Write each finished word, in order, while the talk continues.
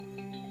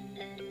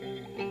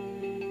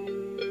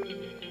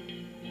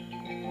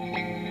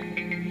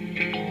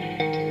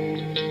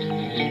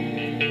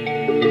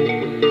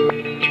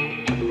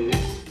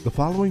The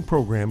following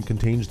program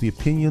contains the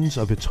opinions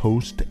of its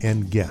host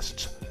and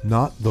guests,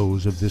 not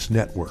those of this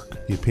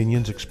network. The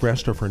opinions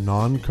expressed are for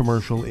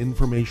non-commercial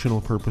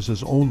informational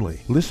purposes only.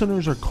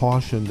 Listeners are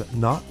cautioned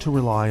not to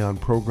rely on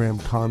program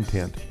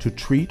content to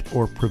treat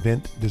or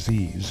prevent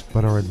disease,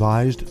 but are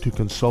advised to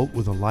consult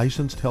with a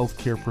licensed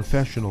healthcare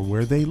professional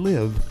where they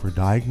live for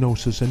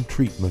diagnosis and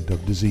treatment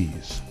of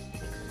disease.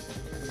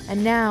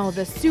 And now,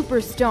 the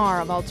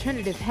superstar of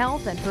alternative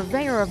health and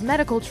purveyor of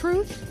medical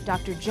truth,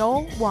 Dr.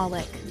 Joel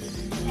Wallach.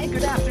 Hey,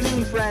 good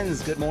afternoon,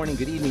 friends. Good morning,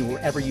 good evening,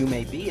 wherever you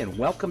may be, and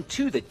welcome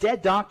to the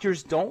Dead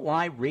Doctors Don't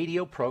Lie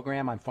radio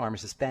program. I'm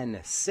Pharmacist Ben,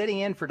 sitting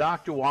in for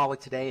Dr.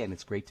 Wallach today, and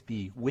it's great to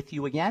be with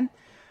you again.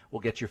 We'll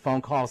get your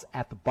phone calls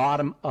at the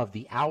bottom of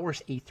the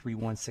hours.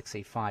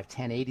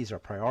 831-685-1080 is our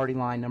priority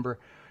line number.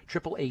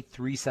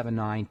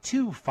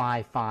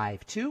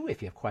 888-379-2552.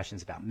 If you have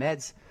questions about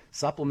meds,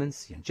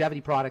 supplements,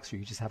 longevity products, or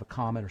you just have a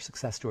comment or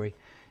success story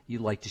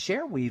you'd like to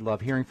share, we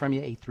love hearing from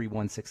you.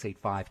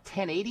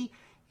 831-685-1080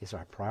 is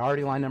our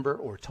priority line number,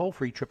 or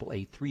toll-free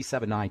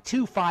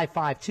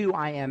 888-379-2552.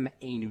 I am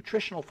a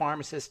nutritional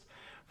pharmacist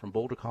from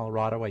Boulder,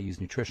 Colorado. I use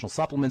nutritional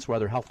supplements where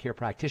other healthcare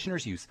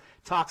practitioners use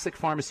toxic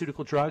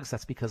pharmaceutical drugs.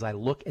 That's because I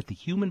look at the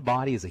human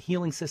body as a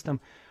healing system,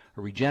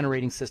 a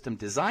regenerating system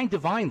designed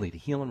divinely to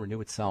heal and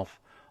renew itself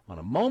on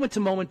a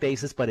moment-to-moment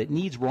basis, but it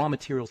needs raw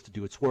materials to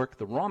do its work.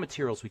 The raw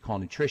materials we call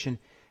nutrition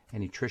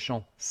and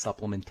nutritional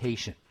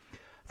supplementation.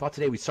 I thought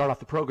today we'd start off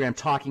the program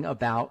talking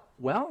about,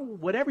 well,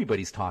 what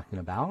everybody's talking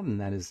about, and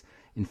that is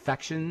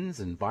infections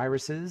and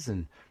viruses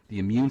and the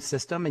immune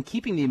system and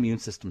keeping the immune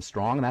system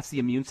strong. And that's the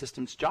immune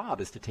system's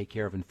job, is to take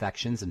care of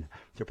infections and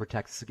to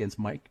protect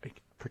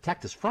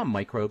us from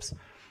microbes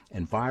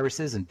and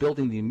viruses. And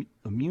building the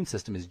immune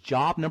system is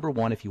job number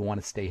one if you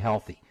want to stay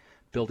healthy.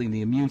 Building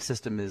the immune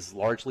system is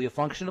largely a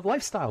function of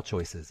lifestyle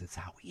choices. It's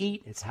how we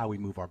eat, it's how we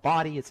move our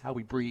body, it's how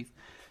we breathe,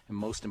 and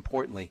most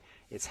importantly,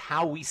 it's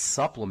how we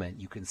supplement.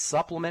 You can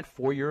supplement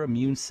for your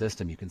immune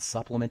system. You can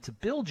supplement to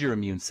build your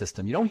immune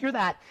system. You don't hear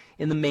that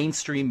in the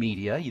mainstream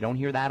media. You don't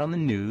hear that on the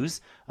news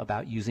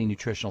about using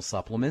nutritional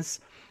supplements.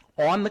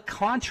 On the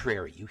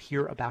contrary, you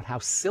hear about how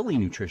silly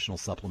nutritional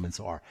supplements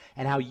are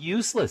and how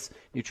useless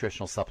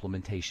nutritional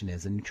supplementation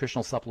is. And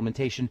nutritional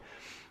supplementation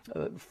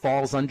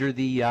falls under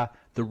the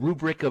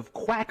rubric of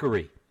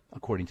quackery,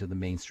 according to the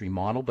mainstream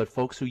model. But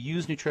folks who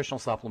use nutritional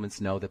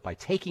supplements know that by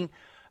taking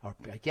or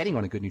by getting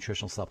on a good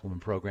nutritional supplement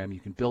program, you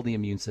can build the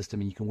immune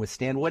system and you can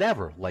withstand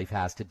whatever life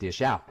has to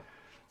dish out.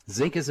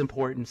 Zinc is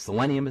important.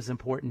 Selenium is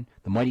important.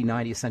 The Mighty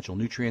 90 essential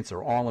nutrients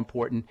are all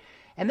important.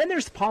 And then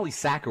there's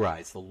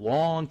polysaccharides, the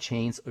long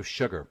chains of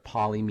sugar.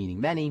 Poly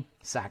meaning many,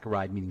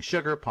 saccharide meaning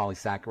sugar.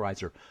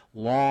 Polysaccharides are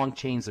long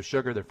chains of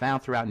sugar. They're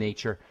found throughout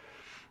nature.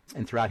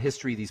 And throughout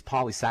history, these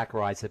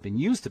polysaccharides have been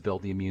used to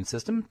build the immune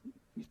system.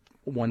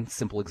 One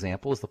simple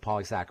example is the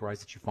polysaccharides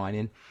that you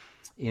find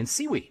in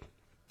seaweed.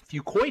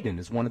 Fucoidan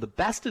is one of the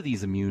best of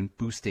these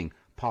immune-boosting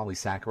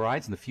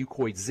polysaccharides, and the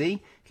Fucoid Z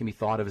can be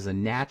thought of as a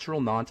natural,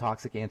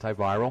 non-toxic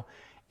antiviral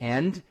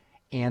and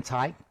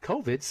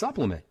anti-COVID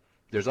supplement.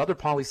 There's other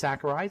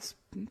polysaccharides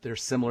that are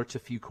similar to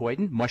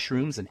fucoidan,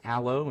 mushrooms and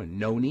aloe and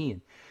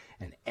noni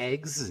and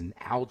eggs and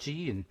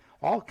algae, and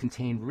all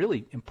contain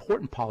really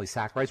important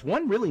polysaccharides.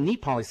 One really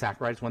neat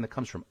polysaccharide is one that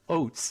comes from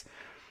oats.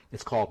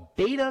 It's called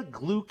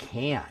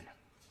beta-glucan.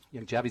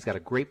 Javi's got a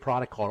great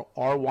product called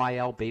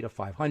RYL Beta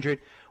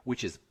 500,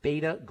 which is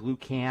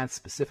beta-glucan,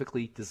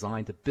 specifically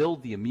designed to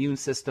build the immune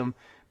system.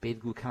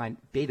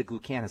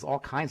 Beta-glucan has all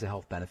kinds of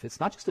health benefits,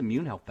 not just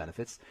immune health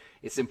benefits.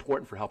 It's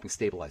important for helping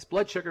stabilize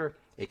blood sugar.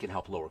 It can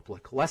help lower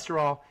blood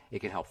cholesterol. It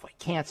can help fight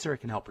cancer. It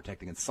can help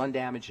protect against sun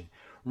damage and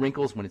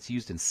wrinkles when it's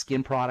used in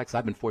skin products.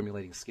 I've been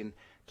formulating skin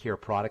care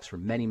products for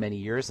many, many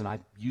years, and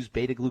I've used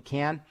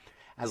beta-glucan.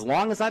 As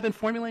long as I've been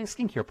formulating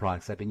skincare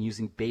products, I've been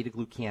using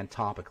beta-glucan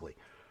topically.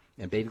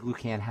 And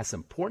beta-glucan has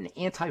some important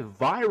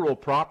antiviral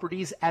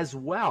properties as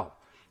well.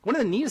 One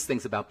of the neatest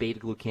things about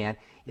beta-glucan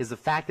is the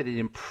fact that it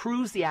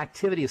improves the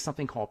activity of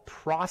something called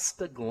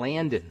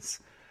prostaglandins.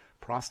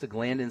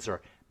 Prostaglandins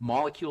are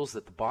molecules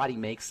that the body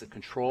makes that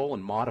control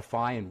and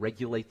modify and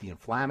regulate the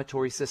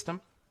inflammatory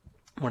system.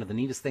 One of the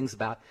neatest things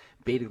about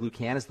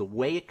beta-glucan is the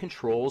way it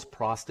controls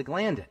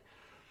prostaglandin.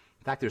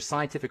 In fact, there's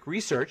scientific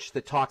research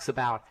that talks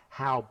about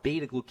how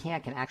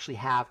beta-glucan can actually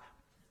have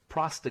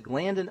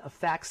prostaglandin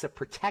effects that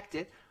protect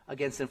it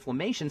against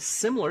inflammation,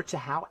 similar to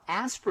how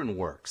aspirin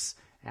works.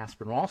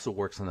 Aspirin also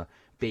works on the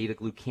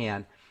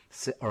beta-glucan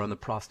or on the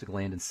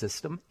prostaglandin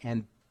system,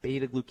 and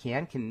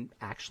beta-glucan can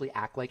actually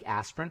act like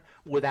aspirin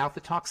without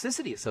the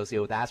toxicity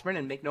associated with aspirin.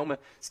 And make no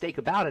mistake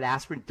about it,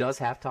 aspirin does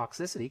have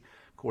toxicity.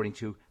 According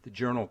to the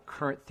journal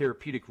Current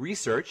Therapeutic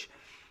Research,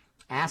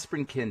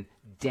 aspirin can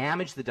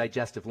damage the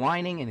digestive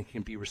lining and it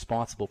can be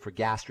responsible for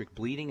gastric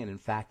bleeding. And in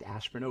fact,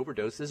 aspirin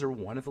overdoses are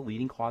one of the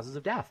leading causes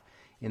of death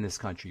in this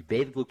country.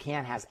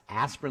 Beta-glucan has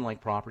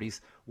aspirin-like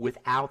properties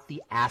without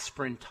the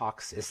aspirin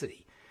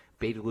toxicity.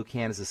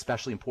 Beta-glucan is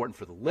especially important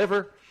for the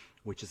liver,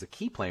 which is a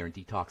key player in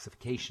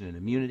detoxification and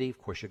immunity.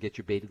 Of course, you'll get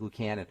your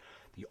beta-glucan and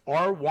the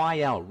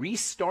RYL,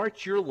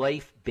 Restart Your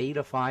Life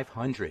Beta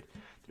 500.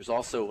 There's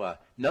also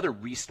another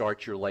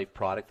Restart Your Life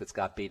product that's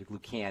got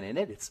beta-glucan in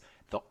it. It's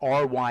the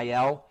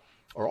RYL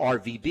or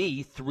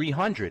RVB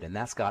 300, and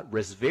that's got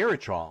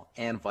resveratrol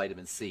and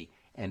vitamin C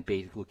and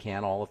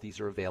beta-glucan. All of these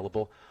are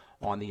available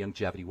on the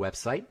Youngevity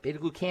website.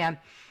 Beta-glucan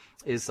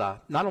is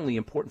not only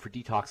important for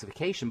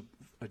detoxification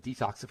of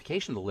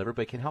the liver,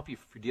 but it can help you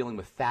if you're dealing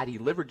with fatty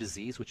liver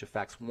disease, which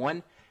affects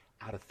 1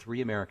 out of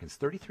 3 Americans.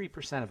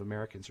 33% of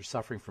Americans are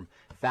suffering from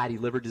fatty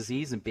liver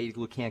disease, and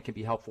beta-glucan can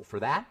be helpful for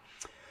that.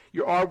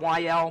 Your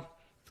RYL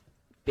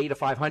Beta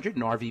 500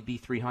 and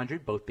RVB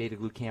 300, both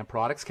beta-glucan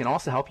products, can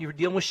also help you if you're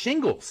dealing with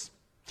shingles,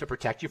 to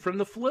protect you from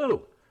the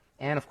flu,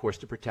 and of course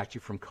to protect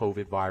you from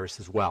COVID virus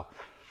as well.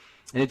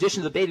 In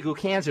addition to the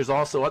beta-glucans, there's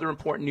also other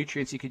important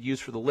nutrients you could use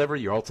for the liver.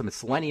 Your ultimate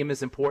selenium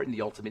is important.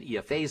 The ultimate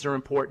EFAs are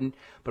important.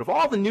 But of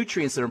all the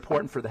nutrients that are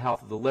important for the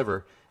health of the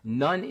liver,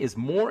 none is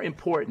more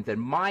important than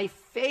my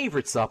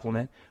favorite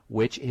supplement,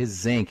 which is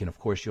zinc. And of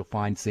course, you'll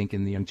find zinc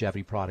in the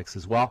Youngevity products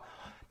as well.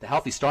 The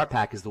Healthy Start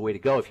Pack is the way to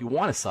go if you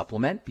want to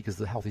supplement, because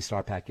the Healthy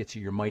Start Pack gets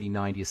you your Mighty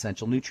 90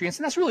 essential nutrients.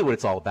 And that's really what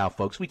it's all about,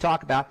 folks. We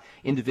talk about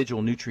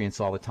individual nutrients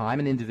all the time,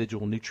 and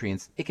individual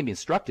nutrients, it can be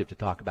instructive to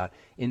talk about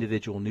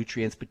individual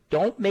nutrients, but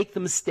don't make the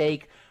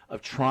mistake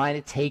of trying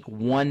to take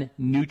one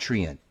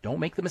nutrient.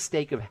 Don't make the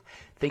mistake of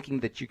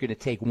thinking that you're going to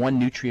take one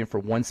nutrient for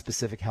one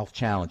specific health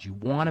challenge. You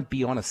want to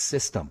be on a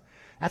system.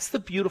 That's the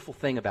beautiful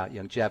thing about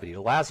Youngevity. It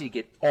allows you to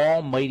get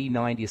all Mighty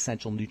 90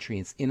 essential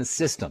nutrients in a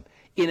system,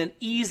 in an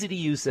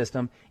easy-to-use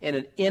system, in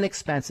an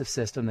inexpensive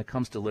system that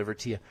comes delivered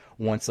to you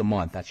once a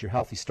month. That's your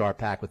Healthy Start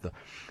Pack with the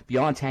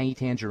Beyond Tangy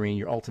Tangerine,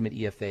 your Ultimate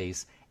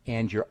EFAs,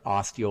 and your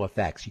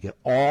OsteoFX. You get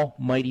all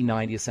Mighty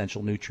 90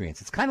 essential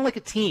nutrients. It's kind of like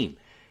a team.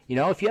 You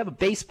know, if you have a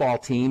baseball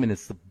team and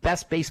it's the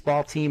best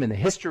baseball team in the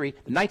history,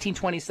 the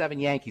 1927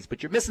 Yankees,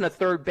 but you're missing a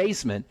third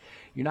baseman,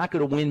 you're not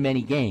going to win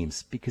many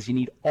games, because you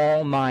need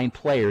all 9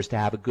 players to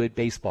have a good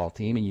baseball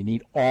team, and you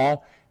need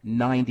all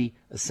 90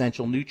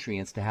 essential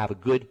nutrients to have a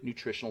good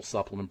nutritional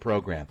supplement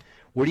program.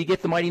 Where do you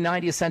get the Mighty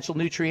 90 essential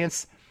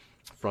nutrients?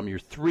 From your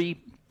three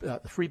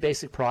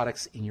basic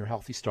products in your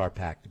Healthy Start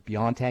Pack.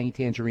 Beyond Tangy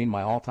Tangerine,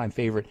 my all-time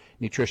favorite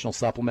nutritional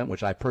supplement,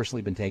 which I've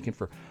personally been taking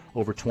for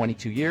over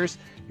 22 years,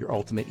 your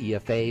Ultimate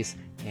EFAs,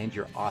 and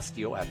your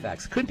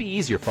OsteoFX. Couldn't be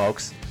easier,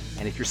 folks.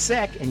 And if you're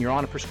sick and you're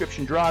on a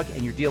prescription drug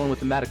and you're dealing with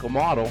the medical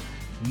model,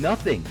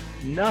 nothing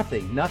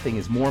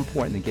is more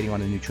important than getting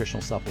on a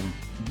nutritional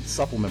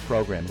supplement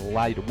program. It'll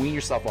allow you to wean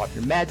yourself off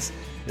your meds.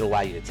 It'll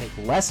allow you to take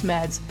less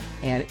meds,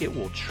 and it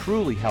will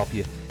truly help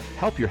your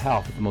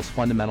health at the most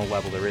fundamental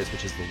level there is,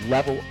 which is the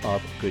level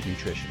of good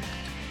nutrition.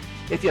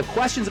 If you have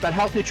questions about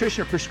health,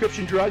 nutrition, or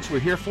prescription drugs, we're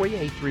here for you,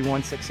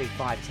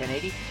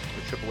 831-685-1080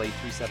 or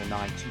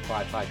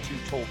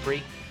 888-379-2552, toll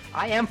free.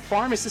 I am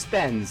Pharmacist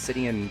Ben,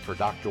 sitting in for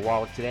Dr.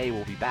 Wallach today.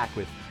 We'll be back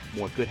with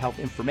more good health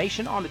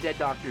information on the Dead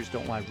Doctors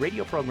Don't Lie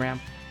radio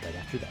program right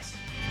after this.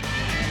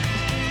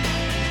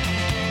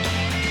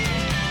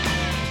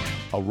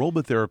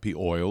 Aromatherapy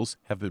oils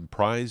have been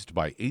prized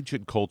by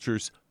ancient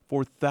cultures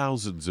for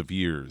thousands of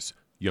years.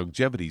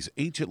 Youngevity's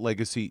ancient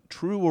legacy,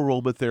 True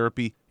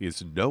Aromatherapy,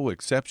 is no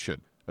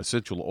exception.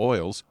 Essential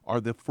oils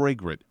are the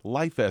fragrant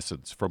life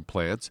essence from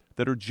plants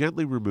that are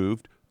gently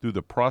removed through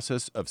the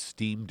process of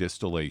steam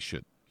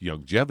distillation.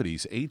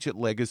 Youngevity's ancient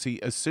legacy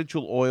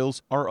essential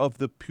oils are of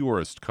the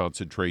purest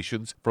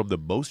concentrations from the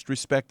most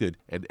respected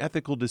and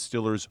ethical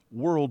distillers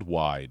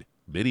worldwide.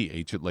 Many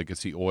ancient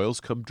legacy oils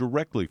come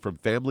directly from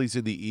families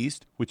in the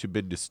East which have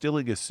been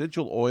distilling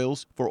essential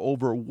oils for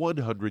over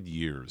 100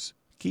 years.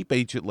 Keep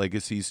Ancient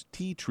Legacy's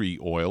tea tree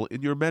oil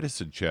in your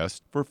medicine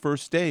chest for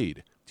first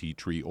aid. Tea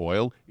tree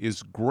oil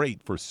is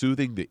great for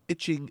soothing the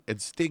itching and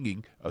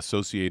stinging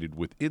associated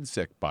with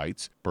insect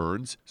bites,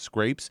 burns,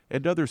 scrapes,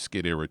 and other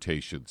skin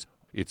irritations.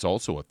 It's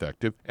also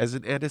effective as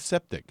an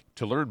antiseptic.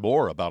 To learn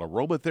more about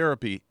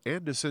aromatherapy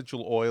and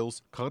essential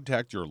oils,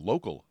 contact your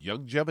local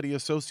Youngevity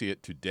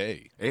associate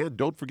today. And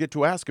don't forget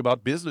to ask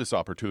about business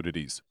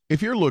opportunities.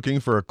 If you're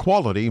looking for a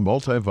quality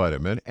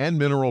multivitamin and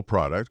mineral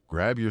product,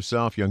 grab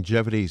yourself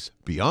Youngevity's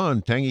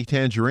Beyond Tangy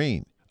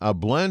Tangerine, a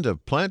blend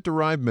of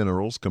plant-derived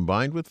minerals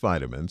combined with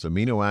vitamins,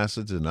 amino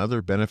acids, and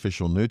other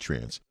beneficial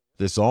nutrients.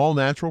 This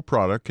all-natural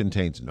product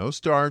contains no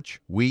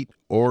starch, wheat,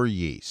 or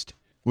yeast,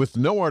 with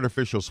no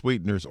artificial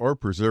sweeteners or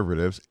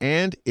preservatives,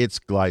 and it's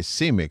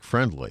glycemic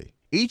friendly.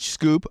 Each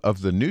scoop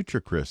of the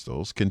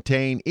NutriCrystals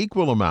contain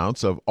equal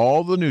amounts of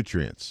all the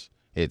nutrients.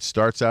 It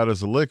starts out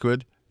as a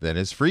liquid, then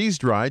is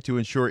freeze-dried to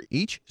ensure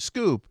each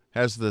scoop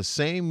has the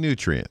same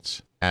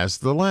nutrients as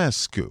the last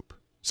scoop.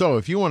 So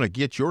if you want to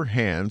get your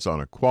hands on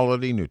a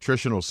quality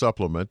nutritional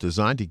supplement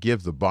designed to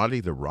give the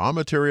body the raw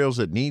materials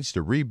it needs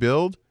to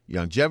rebuild,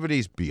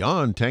 Youngevity's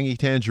Beyond Tangy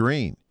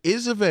Tangerine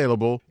is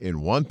available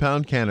in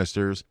 1-pound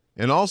canisters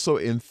and also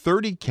in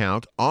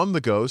 30-count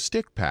on-the-go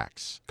stick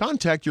packs.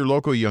 Contact your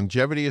local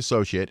Youngevity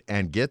associate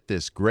and get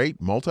this great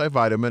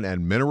multivitamin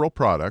and mineral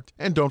product,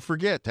 and don't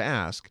forget to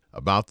ask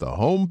about the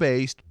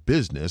home-based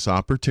business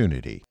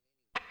opportunity.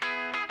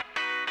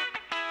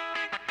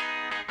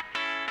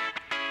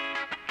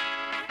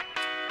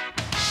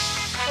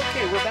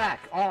 Okay, we're back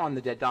on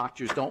the Dead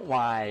Doctors Don't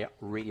Lie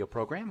radio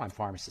program. I'm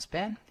Pharmacist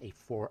Ben.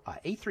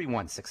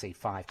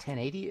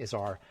 831-685-1080 is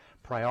our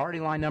priority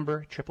line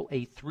number,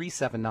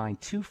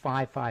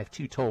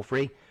 888-379-2552, toll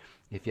free.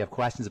 If you have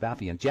questions about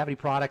the longevity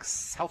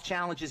products, health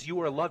challenges you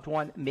or a loved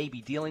one may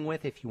be dealing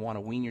with, if you want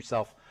to wean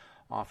yourself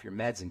off your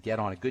meds and get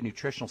on a good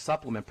nutritional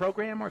supplement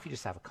program, or if you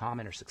just have a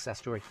comment or success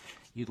story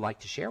you'd like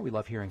to share. We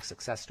love hearing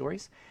success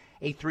stories.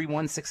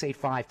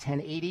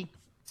 831-685-1080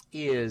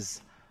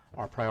 is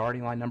our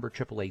priority line number,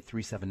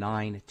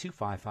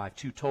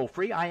 888-379-2552, toll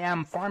free. I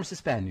am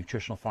Pharmacist Ben,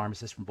 nutritional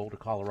pharmacist from Boulder,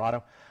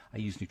 Colorado. I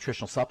use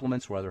nutritional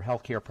supplements where other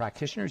healthcare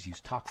practitioners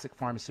use toxic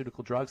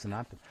pharmaceutical drugs, and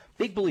I'm a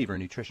big believer in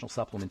nutritional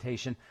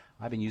supplementation.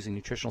 I've been using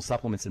nutritional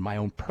supplements in my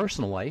own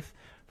personal life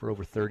for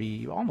over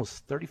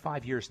almost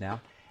 35 years now,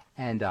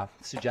 and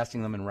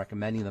suggesting them and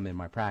recommending them in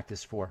my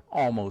practice for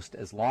almost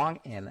as long.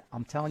 And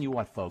I'm telling you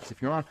what, folks,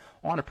 if you're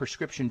on a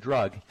prescription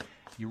drug,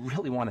 you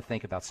really want to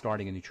think about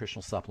starting a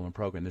nutritional supplement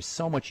program. There's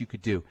so much you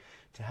could do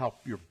to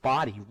help your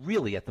body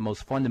really at the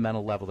most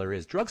fundamental level there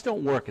is. Drugs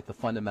don't work at the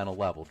fundamental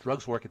level.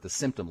 Drugs work at the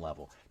symptom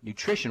level.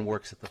 Nutrition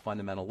works at the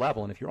fundamental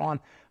level. And if you're on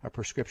a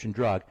prescription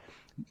drug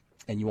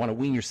and you want to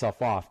wean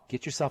yourself off,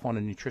 get yourself on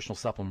a nutritional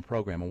supplement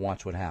program and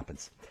watch what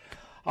happens.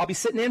 I'll be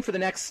sitting in for the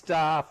next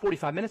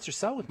 45 minutes or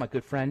so with my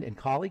good friend and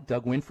colleague,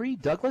 Doug Winfrey.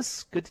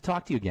 Douglas, good to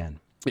talk to you again.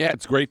 Yeah,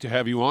 it's great to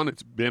have you on.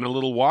 It's been a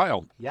little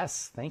while.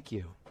 Yes, thank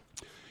you.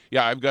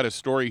 Yeah, I've got a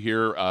story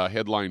here,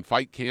 headline,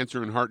 Fight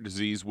Cancer and Heart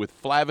Disease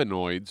with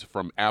Flavonoids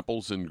from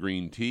Apples and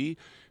Green Tea.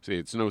 Say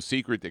it's no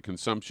secret that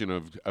consumption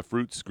of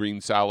fruits,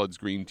 green salads,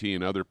 green tea,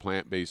 and other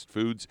plant-based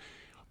foods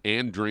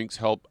and drinks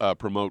help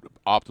promote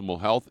optimal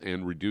health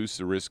and reduce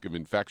the risk of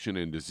infection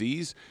and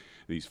disease.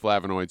 These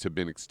flavonoids have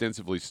been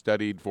extensively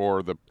studied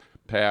in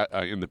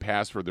the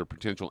past for their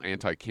potential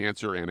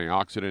anti-cancer,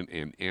 antioxidant,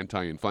 and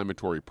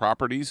anti-inflammatory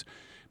properties.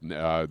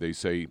 They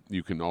say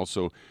you can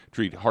also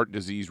treat heart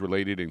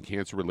disease-related and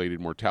cancer-related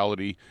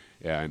mortality,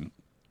 and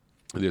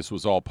this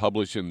was all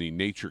published in the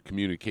Nature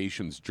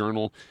Communications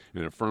Journal,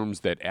 and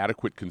affirms that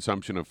adequate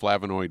consumption of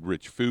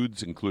flavonoid-rich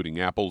foods, including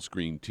apples,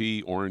 green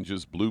tea,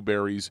 oranges,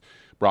 blueberries,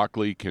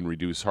 broccoli, can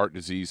reduce heart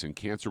disease and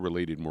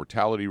cancer-related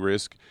mortality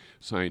risk.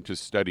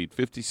 Scientists studied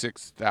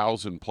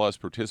 56,000-plus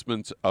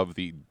participants of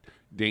the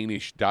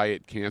Danish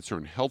Diet, Cancer,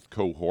 and Health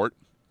cohort,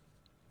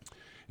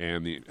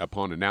 and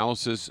upon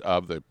analysis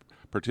of the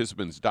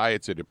participants'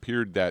 diets, it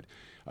appeared that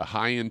a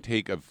high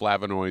intake of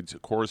flavonoids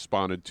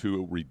corresponded to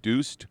a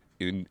reduced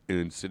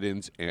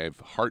incidence of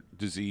heart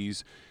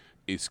disease,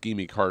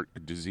 ischemic heart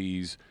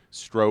disease,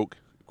 stroke,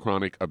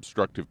 chronic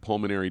obstructive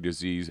pulmonary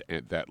disease,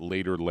 and that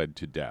later led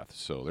to death.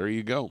 So there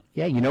you go.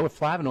 Yeah, you know what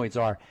flavonoids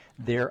are?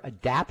 They're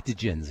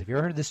adaptogens. Have you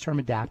ever heard of this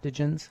term,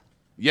 adaptogens?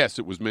 Yes,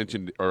 it was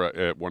mentioned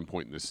at one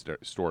point in this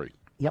story.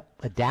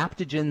 Yep.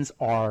 Adaptogens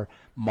are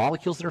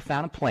molecules that are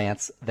found in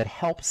plants that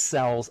help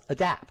cells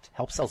adapt,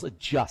 help cells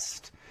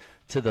adjust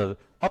to the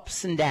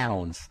ups and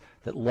downs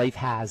that life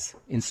has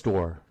in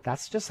store.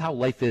 That's just how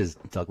life is,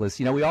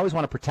 Douglas. You know, we always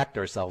want to protect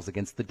ourselves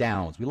against the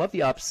downs. We love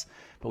the ups,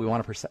 but we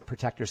want to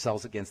protect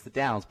ourselves against the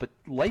downs. But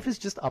life is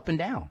just up and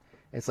down.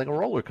 It's like a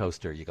roller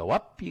coaster. You go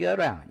up, you go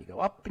down. You go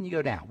up and you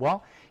go down.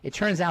 Well, it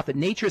turns out that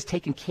nature has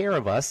taken care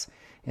of us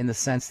in the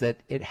sense that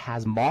it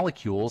has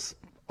molecules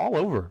all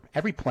over.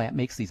 Every plant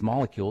makes these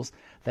molecules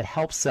that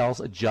help cells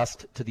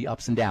adjust to the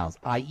ups and downs,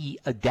 i.e.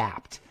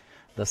 adapt.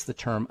 Thus the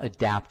term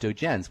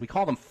adaptogens. We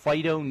call them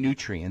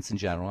phytonutrients in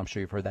general. I'm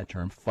sure you've heard that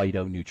term,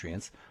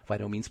 phytonutrients.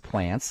 Phyto means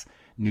plants.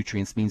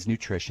 Nutrients means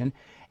nutrition.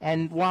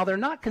 And while they're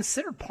not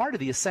considered part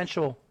of the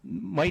essential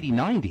Mighty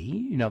 90,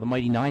 you know, the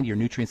Mighty 90 are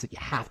nutrients that you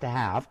have to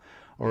have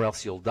or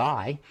else you'll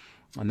die.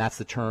 And that's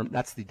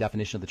the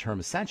definition of the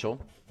term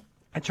essential.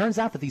 It turns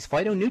out that these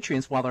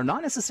phytonutrients, while they're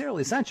not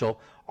necessarily essential,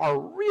 are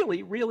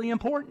really, really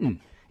important.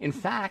 In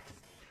fact,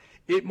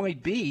 it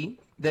might be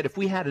that if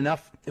we had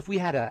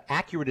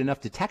accurate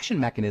enough detection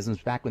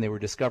mechanisms back when they were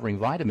discovering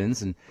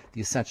vitamins and the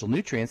essential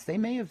nutrients, they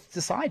may have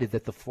decided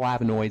that the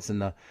flavonoids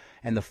and the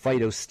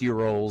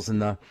phytosterols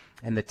and the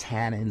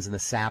tannins and the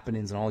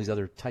saponins and all these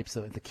other types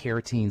of the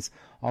carotenes,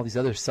 all these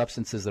other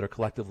substances that are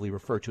collectively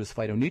referred to as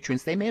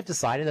phytonutrients, they may have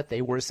decided that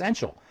they were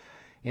essential.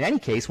 In any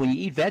case, when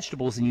you eat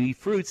vegetables and you eat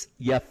fruits,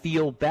 you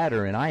feel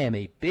better. And I am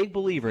a big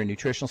believer in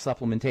nutritional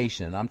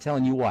supplementation. And I'm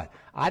telling you what,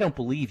 I don't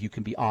believe you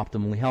can be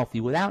optimally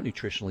healthy without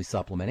nutritionally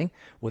supplementing,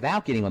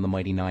 without getting on the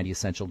Mighty 90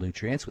 essential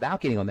nutrients,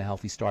 without getting on the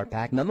Healthy Start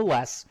Pack.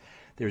 Nonetheless,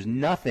 there's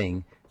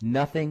nothing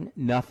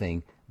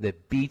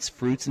that beats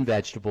fruits and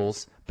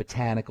vegetables,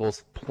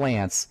 botanicals,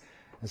 plants,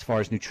 as far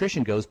as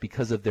nutrition goes,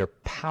 because of their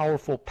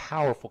powerful,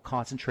 powerful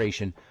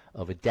concentration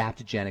of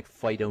adaptogenic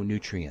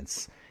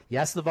phytonutrients.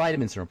 Yes, the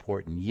vitamins are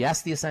important.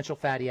 Yes, the essential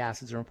fatty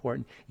acids are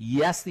important.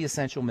 Yes, the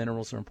essential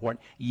minerals are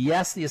important.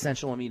 Yes, the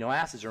essential amino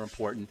acids are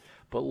important.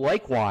 But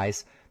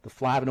likewise, the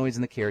flavonoids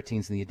and the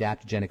carotenes and the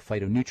adaptogenic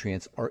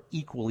phytonutrients are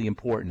equally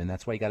important. And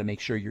that's why you got to make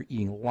sure you're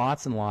eating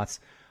lots and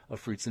lots of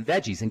fruits and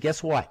veggies. And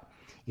guess what?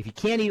 If you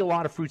can't eat a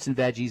lot of fruits and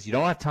veggies, you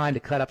don't have time to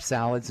cut up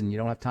salads, and you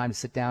don't have time to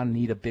sit down and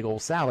eat a big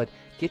old salad,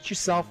 get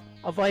yourself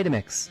a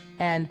Vitamix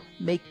and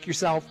make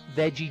yourself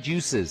veggie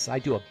juices. I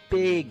do a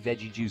big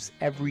veggie juice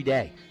every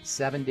day,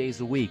 7 days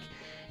a week.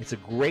 It's a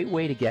great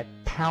way to get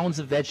pounds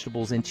of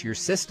vegetables into your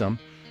system.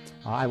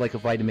 I like a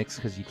Vitamix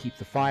because you keep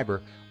the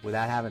fiber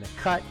without having to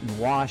cut and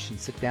wash and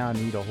sit down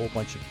and eat a whole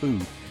bunch of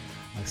food.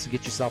 So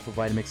get yourself a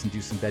Vitamix and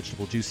do some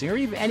vegetable juicing, or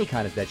even any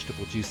kind of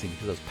vegetable juicing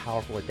for those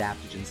powerful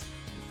adaptogens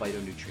and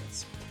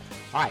phytonutrients.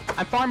 All right,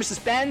 I'm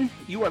Pharmacist Ben.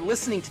 You are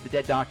listening to the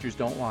Dead Doctors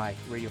Don't Lie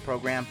radio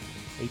program.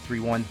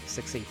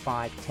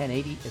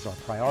 831-685-1080 is our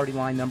priority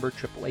line number,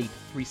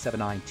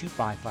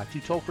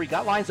 888-379-2552. Toll free,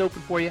 got lines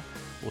open for you.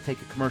 We'll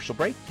take a commercial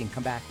break and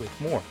come back with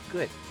more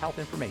good health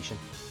information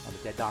on the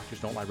Dead Doctors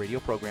Don't Lie radio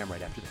program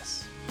right after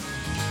this.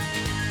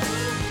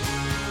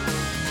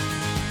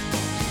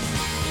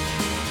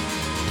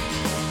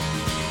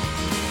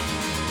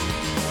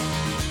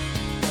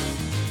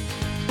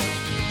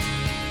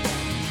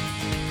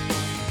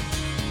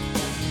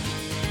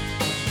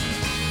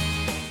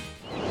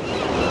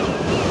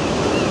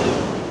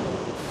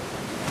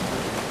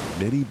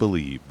 Many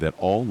believe that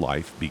all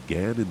life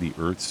began in the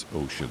Earth's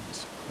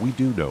oceans. We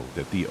do know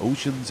that the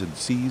oceans and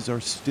seas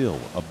are still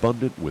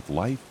abundant with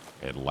life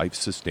and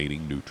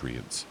life-sustaining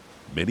nutrients.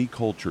 Many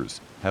cultures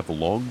have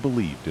long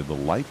believed in the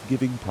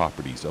life-giving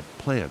properties of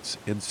plants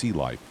and sea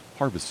life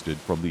harvested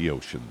from the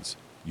oceans.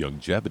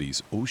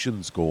 Youngevity's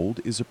Ocean's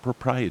Gold is a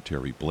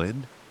proprietary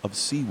blend of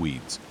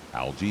seaweeds,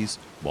 algae,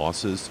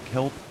 mosses,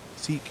 kelp,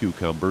 sea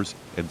cucumbers,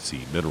 and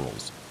sea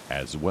minerals,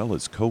 as well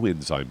as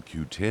coenzyme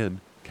Q10,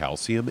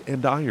 calcium,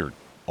 and iron,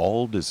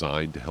 all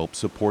designed to help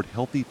support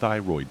healthy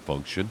thyroid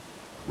function,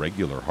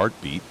 regular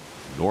heartbeat,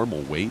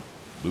 normal weight,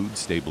 mood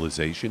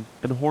stabilization,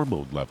 and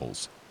hormone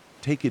levels.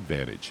 Take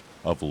advantage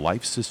of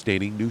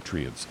life-sustaining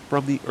nutrients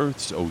from the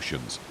Earth's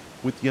oceans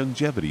with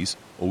Youngevity's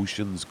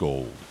Ocean's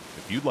Gold.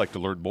 If you'd like to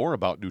learn more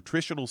about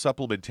nutritional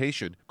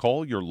supplementation,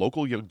 call your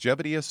local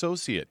Youngevity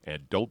associate,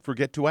 and don't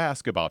forget to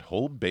ask about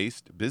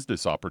home-based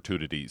business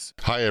opportunities.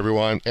 Hi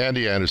everyone,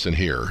 Andy Anderson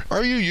here.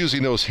 Are you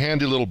using those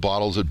handy little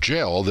bottles of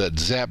gel that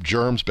zap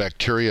germs,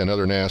 bacteria, and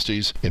other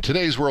nasties? In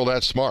today's world,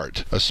 that's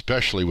smart,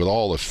 especially with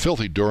all the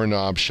filthy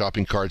doorknobs,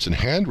 shopping carts, and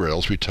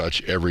handrails we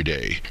touch every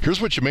day.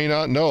 Here's what you may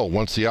not know.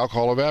 Once the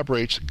alcohol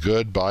evaporates,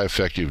 goodbye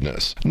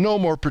effectiveness. No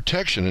more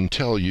protection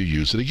until you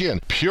use it again.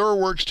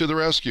 PureWorks to the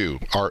rescue.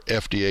 Our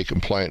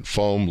FDA-compliant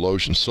foam,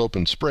 lotion, soap,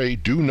 and spray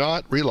do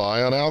not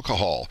rely on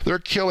alcohol. Their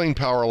killing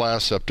power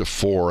lasts up to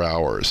 4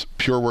 hours.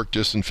 PureWorks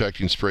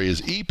disinfecting spray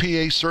is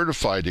EPA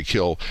certified to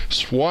kill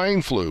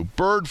swine flu,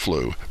 bird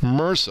flu,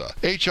 MRSA,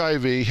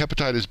 HIV,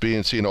 hepatitis B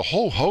and C, and a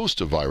whole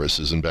host of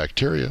viruses and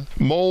bacteria.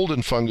 Mold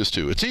and fungus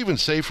too. It's even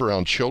safe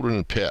around children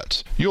and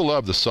pets. You'll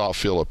love the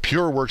soft feel of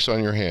PureWorks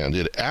on your hand.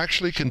 It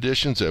actually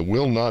conditions and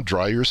will not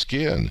dry your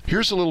skin.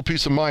 Here's a little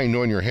peace of mind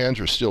knowing your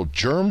hands are still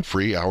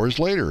germ-free hours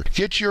later.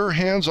 Get your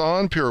hands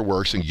on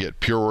PureWorks and get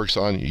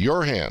PureWorks on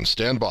your hands.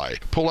 Stand by.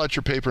 Pull out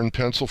your paper and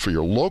pencil for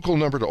your local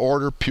number to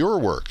order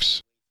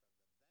PureWorks.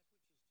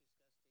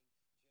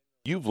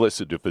 You've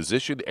listened to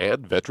physician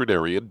and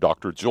veterinarian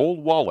Dr.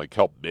 Joel Wallach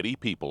help many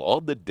people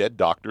on the Dead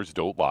Doctors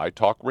Don't Lie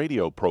talk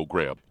radio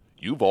program.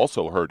 You've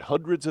also heard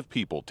hundreds of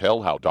people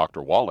tell how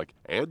Dr. Wallach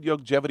and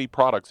Youngevity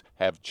products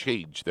have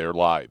changed their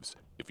lives.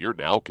 If you're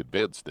now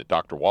convinced that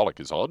Dr.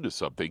 Wallach is onto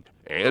something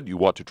and you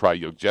want to try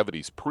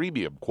Youngevity's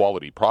premium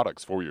quality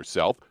products for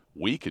yourself,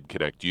 we can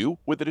connect you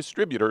with a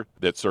distributor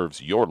that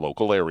serves your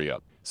local area.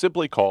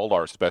 Simply call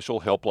our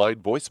special helpline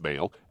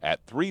voicemail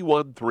at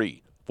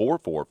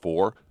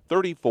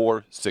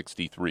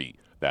 313-444-3463.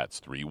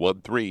 That's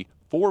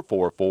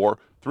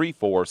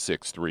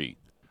 313-444-3463.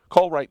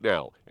 Call right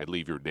now and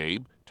leave your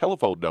name,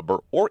 telephone number,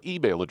 or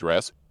email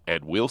address,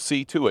 and we'll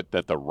see to it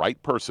that the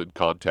right person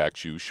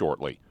contacts you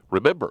shortly.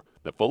 Remember,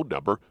 the phone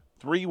number,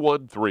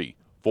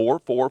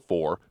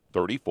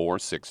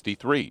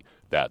 313-444-3463.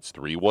 That's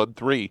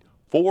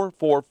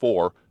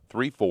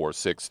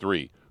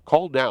 313-444-3463.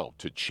 Call now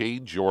to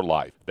change your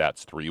life.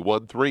 That's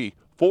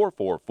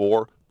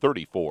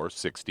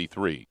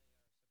 313-444-3463.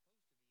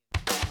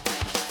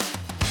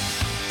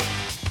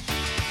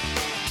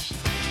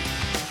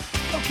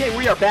 Okay,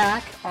 we are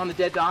back on the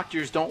Dead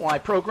Doctors Don't Lie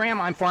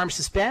program. I'm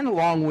Pharmacist Ben,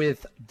 along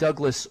with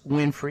Douglas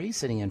Winfrey,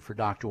 sitting in for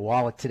Dr.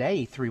 Wallach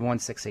today.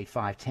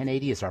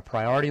 831-685-1080 is our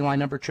priority line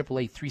number,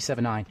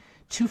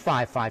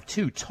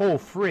 888-379-2552, toll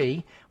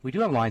free. We do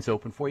have lines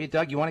open for you.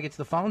 Doug, you want to get to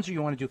the phones, or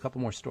you want to do a couple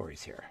more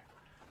stories here?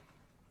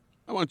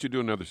 I want you to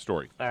do another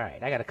story. All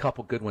right, I got a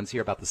couple good ones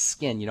here about the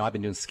skin. You know, I've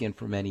been doing skin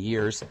for many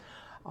years,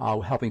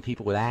 helping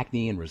people with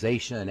acne and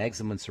rosacea and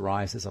eczema and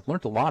psoriasis. I've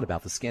learned a lot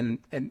about the skin,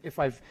 and if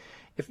I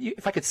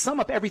could sum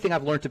up everything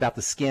I've learned about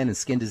the skin and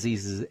skin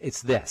diseases,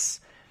 it's this.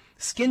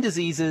 Skin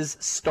diseases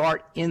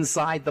start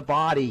inside the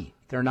body.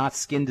 They're not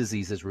skin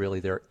diseases, really.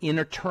 They're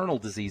internal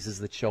diseases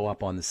that show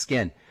up on the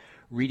skin.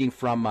 Reading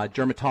from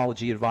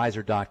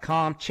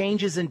dermatologyadvisor.com,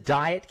 changes in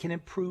diet can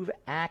improve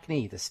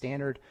acne. The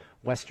standard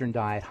Western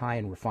diet, high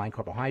in refined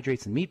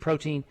carbohydrates and meat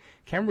protein,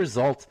 can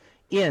result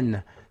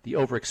in the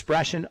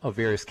overexpression of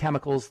various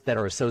chemicals that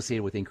are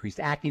associated with increased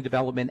acne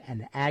development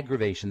and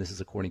aggravation. This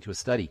is according to a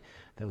study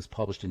that was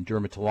published in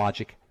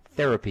Dermatologic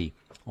therapy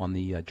on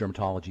the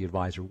Dermatology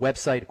Advisor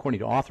website. According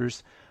to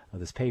authors of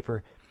this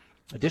paper,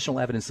 additional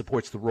evidence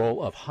supports the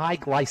role of high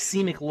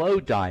glycemic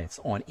load diets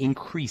on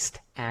increased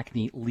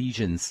acne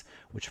lesions,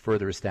 which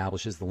further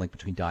establishes the link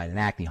between diet and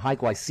acne. High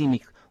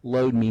glycemic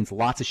load means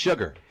lots of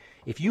sugar.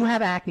 If you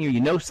have acne or you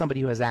know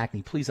somebody who has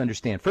acne, please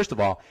understand, first of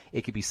all,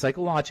 it could be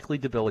psychologically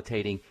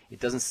debilitating.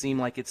 It doesn't seem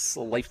like it's a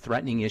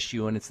life-threatening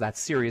issue and it's that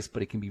serious,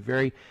 but it can be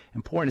very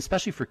important,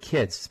 especially for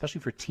kids,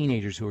 especially for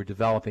teenagers who are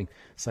developing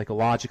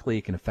psychologically.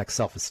 It can affect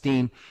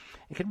self-esteem.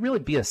 It can really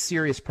be a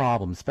serious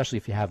problem, especially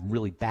if you have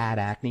really bad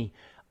acne.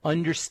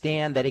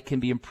 Understand that it can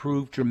be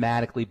improved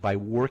dramatically by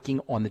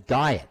working on the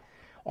diet,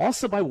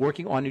 also by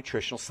working on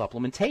nutritional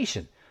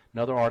supplementation.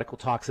 Another article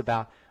talks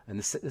about, and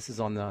this is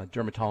on the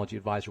Dermatology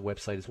Advisor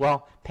website as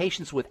well,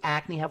 patients with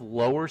acne have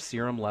lower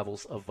serum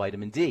levels of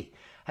vitamin D.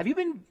 Have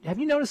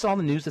you noticed all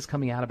the news that's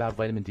coming out about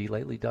vitamin D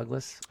lately,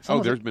 Douglas?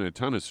 There's been a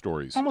ton of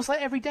stories. Almost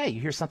like every day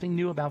you hear something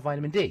new about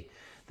vitamin D.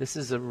 This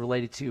is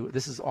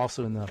this is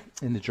also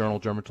in the journal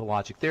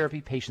Dermatologic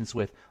Therapy. Patients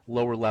with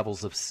lower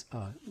levels of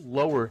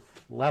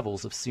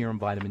serum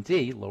vitamin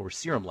D, lower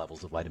serum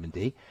levels of vitamin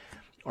D,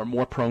 are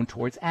more prone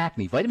towards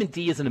acne. Vitamin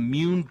D is an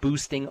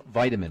immune-boosting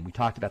vitamin. We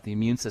talked about the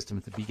immune system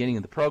at the beginning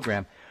of the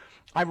program.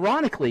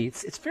 Ironically,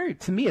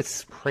 to me,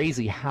 it's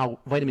crazy how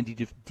vitamin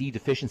D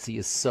deficiency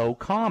is so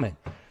common,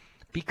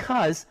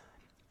 because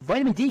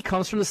vitamin D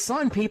comes from the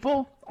sun,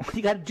 people. All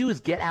you got to do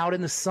is get out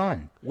in the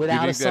sun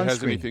without a sunscreen. Do you think that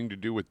has anything to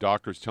do with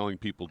doctors telling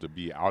people to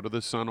be out of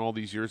the sun all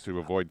these years to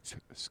avoid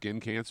skin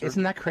cancer?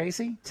 Isn't that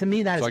crazy? To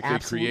me, that is absolutely crazy.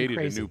 It's like they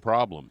created a new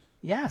problem.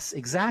 Yes,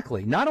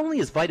 exactly. Not only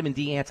is vitamin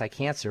D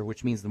anti-cancer,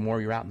 which means the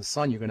more you're out in the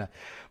sun, you're going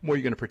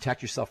to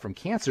protect yourself from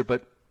cancer,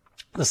 but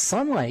the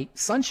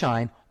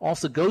sunshine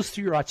also goes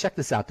through your eye. Check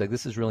this out, Doug.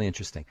 This is really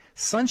interesting.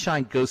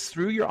 Sunshine goes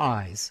through your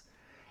eyes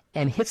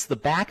and hits the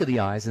back of the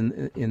eyes,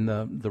 in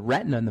the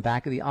retina in the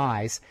back of the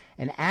eyes,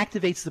 and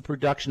activates the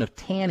production of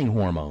tanning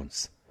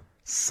hormones.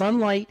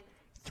 Sunlight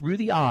through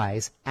the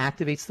eyes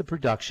activates the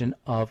production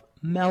of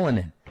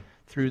melanin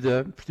through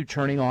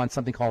turning on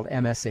something called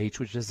MSH,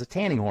 which is a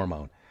tanning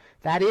hormone.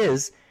 That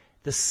is,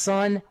 the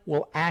sun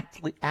will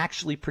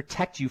actually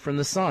protect you from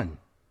the sun.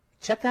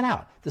 Check that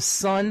out. The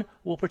sun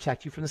will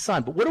protect you from the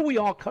sun. But what are we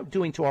all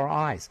doing to our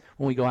eyes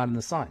when we go out in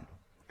the sun?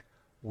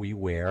 We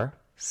wear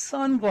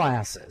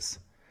sunglasses.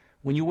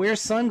 When you wear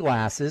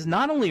sunglasses,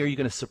 not only are you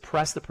going to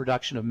suppress the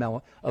production of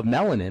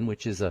melanin,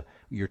 which is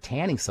your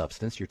tanning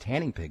substance, your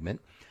tanning pigment,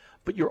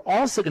 but you're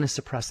also going to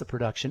suppress the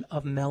production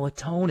of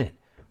melatonin,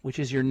 which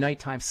is your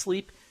nighttime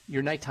sleep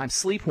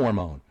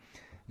hormone.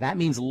 That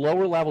means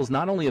lower levels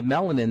not only of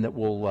melanin that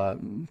will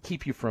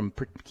keep your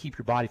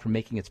body from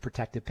making its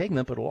protective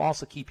pigment, but will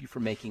also keep you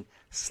from making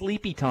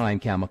sleepy time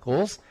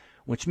chemicals,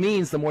 which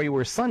means the more you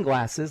wear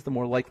sunglasses, the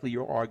more likely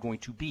you are going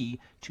to be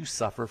to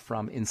suffer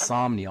from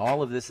insomnia.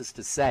 All of this is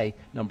to say,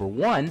 number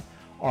one,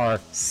 our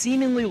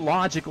seemingly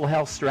logical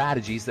health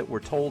strategies that we're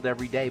told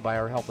every day by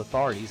our health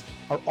authorities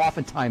are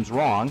oftentimes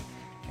wrong.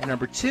 And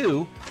number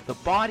two, the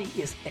body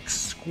is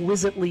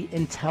exquisitely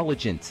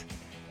intelligent,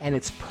 and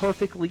it's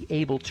perfectly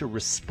able to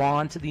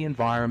respond to the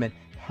environment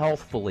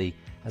healthfully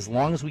as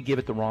long as we give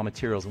it the raw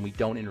materials and we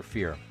don't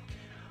interfere.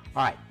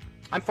 All right,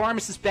 I'm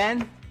Pharmacist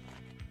Ben.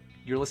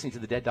 You're listening to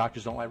the Dead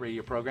Doctors Don't Lie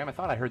radio program. I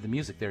thought I heard the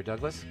music there,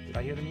 Douglas. Did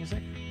I hear the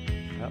music?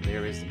 Oh,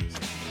 there is the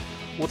music.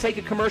 We'll take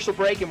a commercial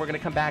break, and we're going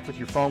to come back with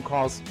your phone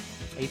calls.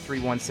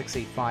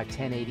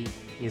 831-685-1080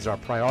 is our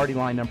priority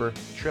line number,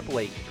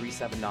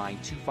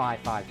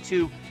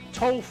 888-379-2552.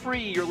 Toll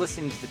free, you're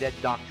listening to the Dead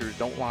Doctors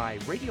Don't Lie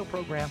radio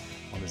program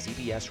on the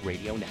ZBS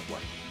Radio Network.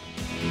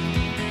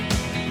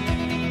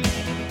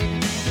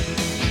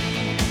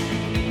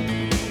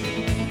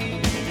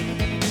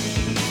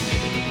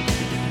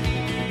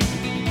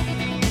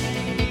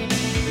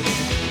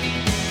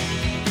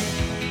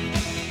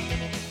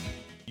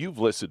 You've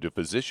listened to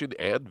physician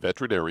and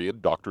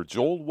veterinarian Dr.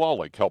 Joel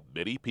Wallach help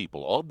many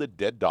people on the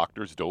Dead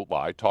Doctors Don't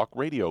Lie talk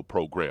radio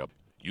program.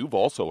 You've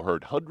also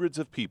heard hundreds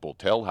of people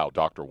tell how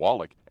Dr.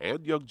 Wallach and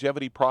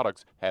Youngevity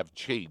products have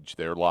changed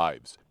their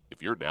lives.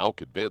 If you're now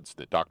convinced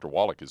that Dr.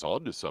 Wallach is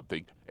onto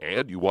something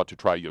and you want to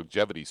try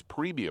Youngevity's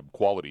premium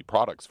quality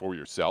products for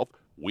yourself,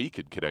 we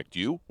can connect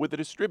you with a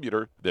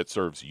distributor that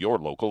serves your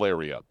local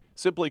area.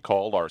 Simply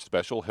call our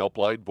special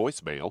helpline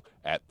voicemail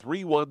at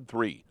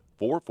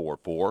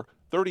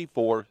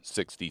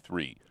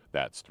 313-444-3463.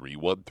 That's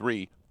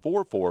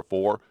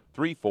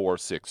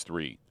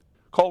 313-444-3463.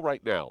 Call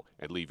right now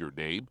and leave your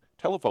name,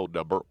 telephone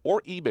number,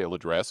 or email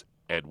address,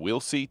 and we'll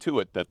see to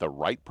it that the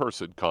right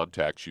person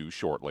contacts you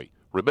shortly.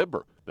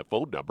 Remember, the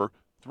phone number,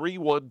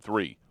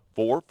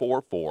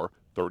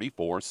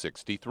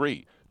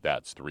 313-444-3463.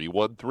 That's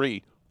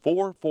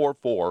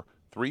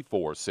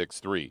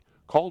 313-444-3463.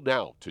 Call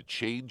now to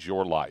change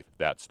your life.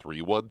 That's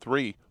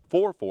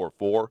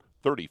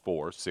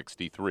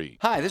 313-444-3463.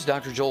 Hi, this is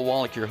Dr. Joel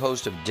Wallach, your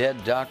host of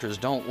Dead Doctors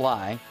Don't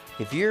Lie.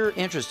 If you're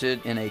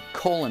interested in a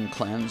colon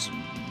cleanse,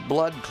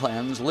 blood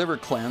cleanse, liver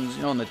cleanse,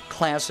 in the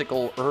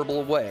classical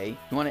herbal way,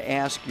 you want to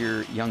ask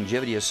your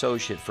Youngevity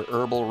associate for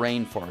Herbal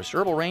Rainforest.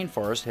 Herbal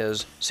Rainforest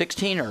has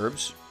 16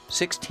 herbs,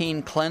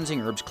 16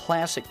 cleansing herbs,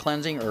 classic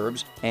cleansing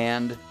herbs,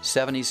 and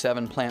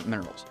 77 plant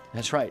minerals.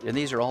 That's right, and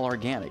these are all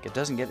organic. It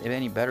doesn't get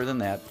any better than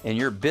that. In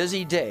your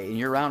busy day, and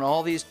you're around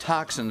all these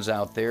toxins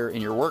out there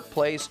in your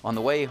workplace, on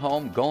the way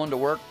home, going to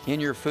work, in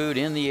your food,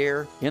 in the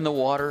air, in the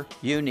water,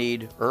 you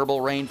need Herbal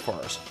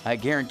Rainforest. I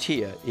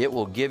guarantee you, it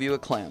will give you a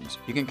cleanse.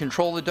 You can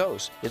control the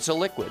dose. It's a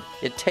liquid.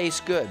 It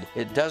tastes good.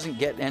 It doesn't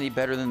get any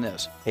better than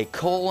this. A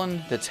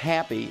colon that's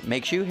happy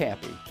makes you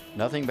happy.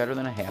 Nothing better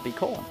than a happy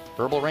colon.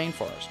 Herbal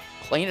Rainforest.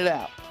 Clean it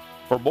out.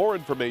 For more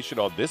information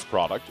on this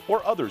product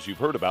or others you've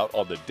heard about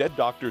on the Dead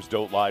Doctors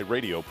Don't Lie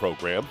radio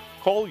program,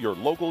 call your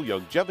local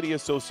Youngevity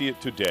associate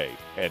today.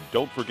 And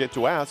don't forget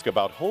to ask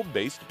about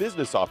home-based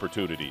business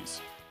opportunities.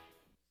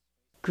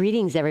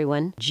 Greetings,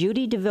 everyone.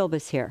 Judy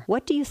DeVilbus here.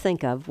 What do you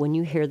think of when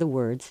you hear the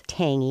words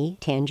tangy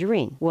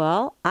tangerine?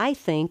 Well, I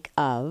think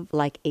of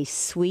like a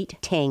sweet,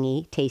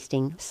 tangy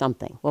tasting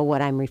something. Well,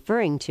 what I'm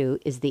referring to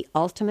is the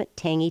Ultimate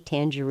Tangy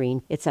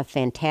Tangerine. It's a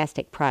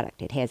fantastic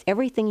product. It has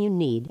everything you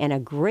need, and a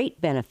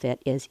great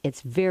benefit is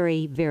it's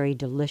very, very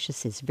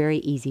delicious. It's very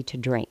easy to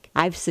drink.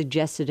 I've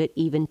suggested it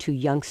even to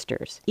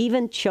youngsters.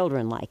 Even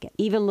children like it.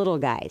 Even little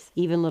guys.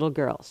 Even little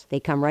girls.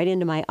 They come right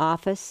into my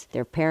office.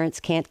 Their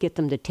parents can't get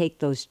them to take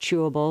those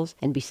chewables,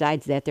 and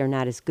besides that, they're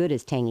not as good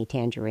as Tangy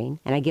Tangerine.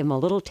 And I give them a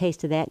little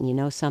taste of that, and you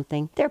know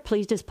something? They're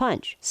pleased as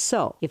punch.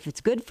 So, if it's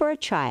good for a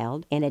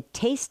child and it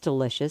tastes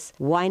delicious,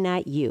 why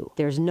not you?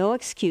 There's no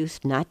excuse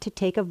not to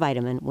take a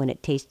vitamin when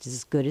it tastes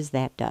as good as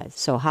that does.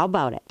 So how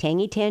about it?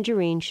 Tangy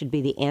Tangerine should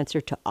be the answer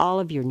to all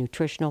of your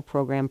nutritional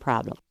program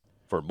problems.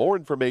 For more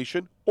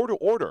information or to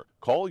order,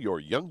 call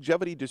your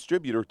Youngevity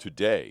distributor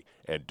today.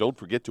 And don't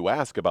forget to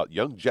ask about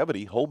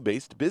Youngevity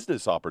home-based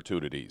business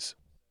opportunities.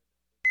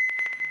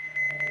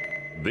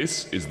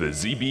 This is the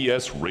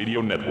ZBS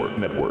Radio Network.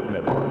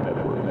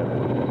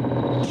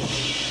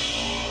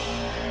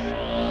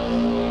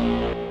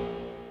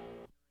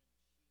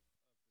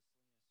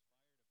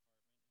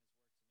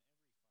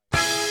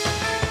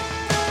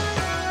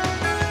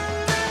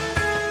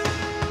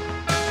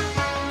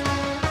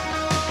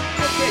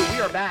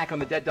 Back on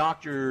the Dead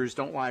Doctors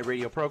Don't Lie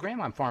radio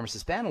program. I'm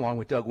Pharmacist Ben, along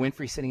with Doug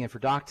Winfrey, sitting in for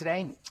Doc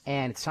today.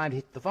 And it's time to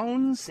hit the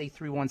phones.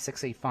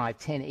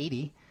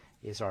 831-685-1080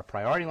 is our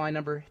priority line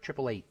number.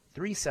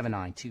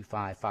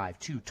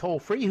 888-379-2552. Toll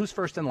free. Who's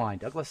first in line,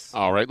 Douglas?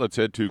 All right, let's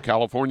head to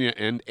California.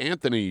 And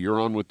Anthony, you're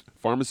on with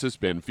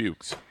Pharmacist Ben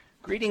Fuchs.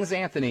 Greetings,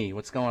 Anthony.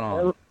 What's going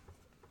on?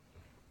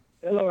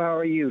 Hello, how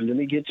are you? Let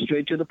me get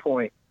straight to the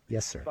point.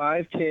 Yes, sir.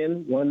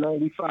 5'10",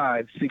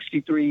 195,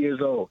 63 years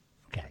old.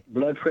 Okay.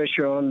 Blood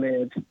pressure on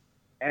meds,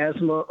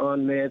 asthma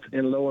on meds,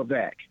 and lower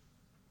back.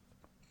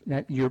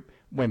 Now, wait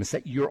a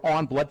minute. You're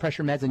on blood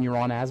pressure meds and you're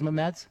on asthma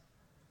meds?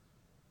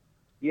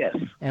 Yes.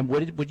 And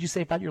what did you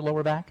say about your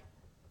lower back?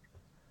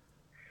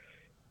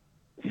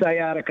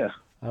 Sciatica.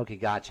 Okay,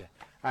 gotcha.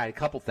 All right, a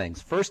couple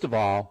things. First of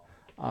all,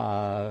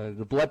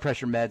 the blood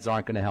pressure meds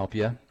aren't going to help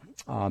you.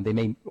 They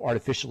may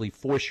artificially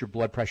force your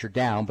blood pressure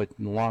down, but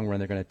in the long run,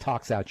 they're going to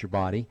tox out your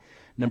body.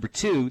 Number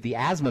two, the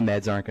asthma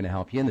meds aren't going to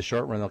help you. In the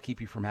short run, they'll keep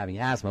you from having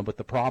asthma, but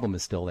the problem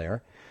is still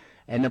there.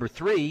 And number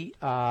three,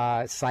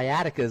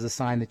 sciatica is a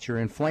sign that you're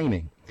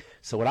inflaming.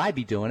 So what I'd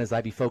be doing is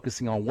I'd be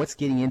focusing on what's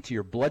getting into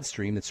your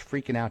bloodstream that's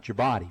freaking out your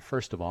body,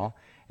 first of all,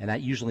 and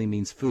that usually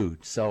means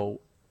food.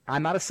 So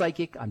I'm not a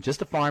psychic. I'm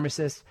just a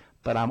pharmacist,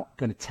 but I'm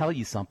going to tell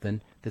you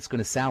something that's going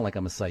to sound like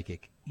I'm a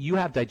psychic. You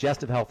have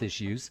digestive health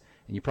issues,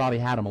 and you probably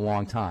had them a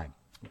long time.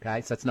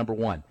 Okay, so that's number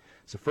one.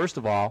 So first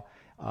of all,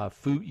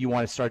 food, you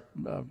want to start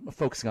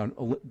focusing on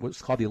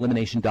what's called the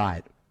elimination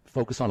diet.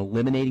 Focus on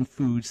eliminating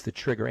foods that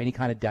trigger any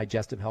kind of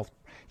digestive health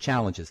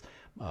challenges,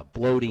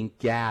 bloating,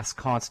 gas,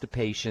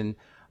 constipation,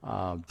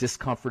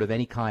 discomfort of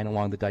any kind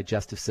along the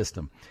digestive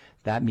system.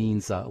 That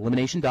means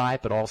elimination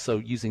diet, but also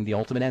using the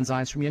Ultimate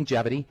Enzymes from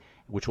Youngevity,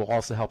 which will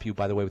also help you,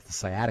 by the way, with the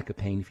sciatica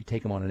pain if you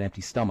take them on an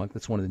empty stomach.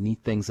 That's one of the neat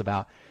things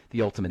about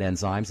the Ultimate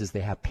Enzymes is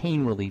they have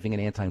pain-relieving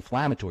and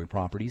anti-inflammatory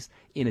properties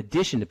in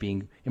addition to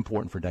being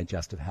important for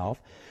digestive health.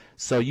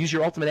 So use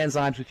your Ultimate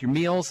Enzymes with your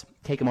meals.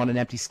 Take them on an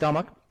empty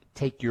stomach.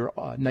 Take your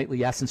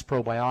Nightly Essence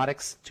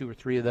probiotics, 2 or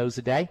 3 of those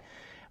a day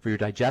for your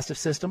digestive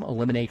system.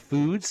 Eliminate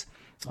foods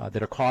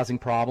that are causing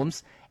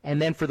problems. And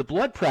then for the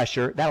blood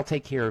pressure, that'll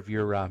take care of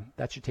your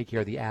that should take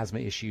care of the asthma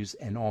issues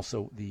and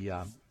also the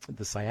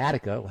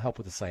sciatica. It'll help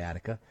with the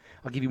sciatica.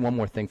 I'll give you one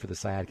more thing for the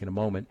sciatica in a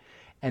moment.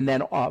 And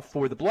then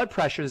for the blood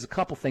pressure, there's a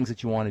couple things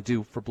that you want to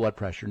do for blood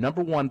pressure.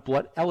 Number one,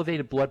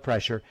 elevated blood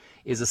pressure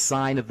is a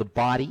sign of the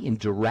body in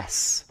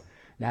duress.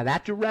 Now,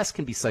 that duress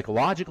can be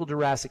psychological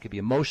duress. It could be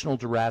emotional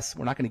duress.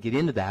 We're not going to get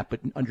into that,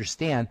 but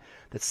understand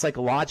that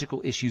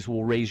psychological issues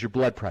will raise your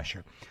blood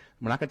pressure.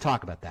 We're not going to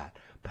talk about that.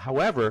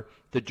 However,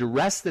 the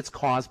duress that's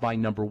caused by,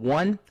 number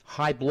one,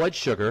 high blood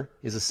sugar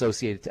is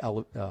associated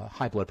to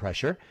high blood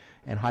pressure,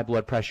 and high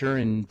blood pressure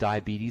and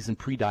diabetes and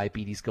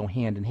prediabetes go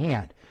hand in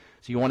hand.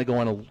 So you want to go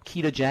on a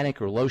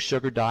ketogenic or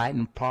low-sugar diet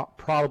and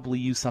probably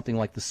use something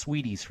like the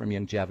Sweeties from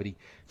Youngevity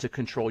to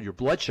control your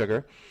blood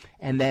sugar.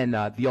 And then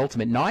the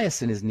Ultimate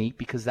Niacin is neat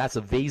because that's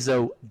a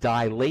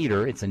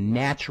vasodilator. It's a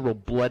natural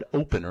blood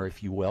opener,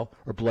 if you will,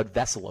 or blood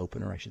vessel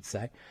opener, I should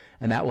say.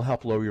 And that will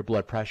help lower your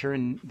blood pressure.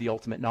 And the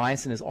Ultimate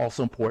Niacin is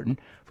also important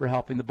for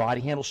helping the body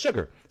handle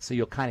sugar. So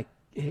you'll kind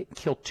of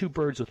kill two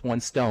birds with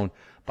one stone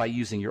by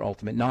using your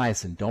Ultimate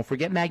Niacin. Don't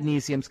forget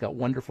magnesium. It's got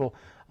wonderful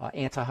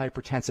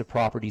antihypertensive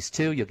properties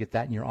too. You'll get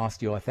that in your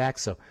OsteoFX,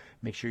 so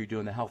make sure you're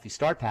doing the Healthy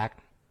Start Pack.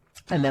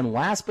 And then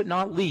last but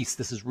not least,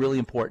 this is really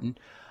important,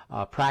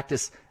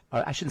 practice,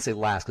 I shouldn't say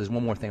last because there's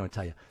one more thing I want to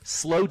tell you.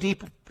 Slow,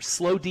 deep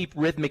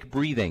rhythmic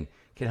breathing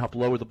can help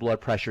lower the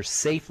blood pressure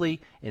safely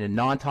in a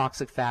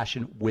non-toxic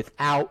fashion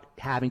without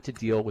having to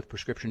deal with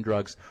prescription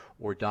drugs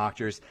or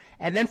doctors.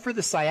 And then for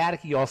the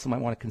sciatica, you also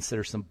might want to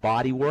consider some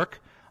body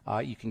work.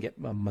 You can get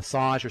a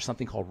massage or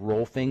something called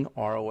Rolfing,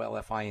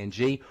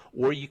 R-O-L-F-I-N-G,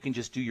 or you can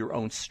just do your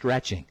own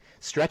stretching.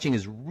 Stretching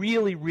is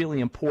really, really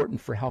important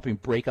for helping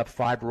break up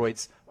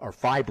fibroids or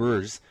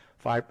fibrosis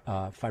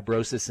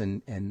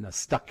and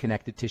stuck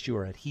connected tissue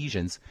or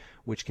adhesions,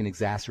 which can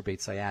exacerbate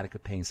sciatica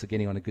pain. So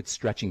getting on a good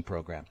stretching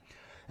program.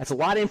 That's a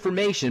lot of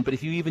information, but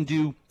if you even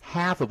do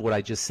half of what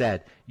I just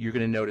said, you're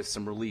going to notice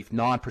some relief,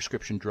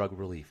 non-prescription drug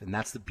relief. And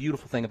that's the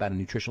beautiful thing about a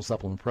nutritional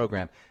supplement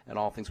program and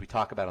all things we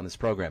talk about on this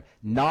program.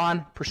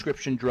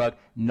 Non-prescription drug,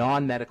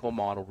 non-medical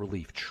model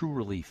relief, true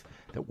relief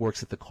that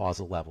works at the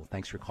causal level.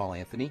 Thanks for your call,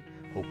 Anthony.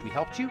 Hope we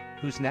helped you.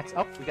 Who's next?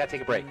 Oh, we got to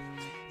take a break.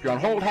 If you're on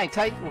hold, hang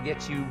tight. We'll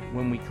get to you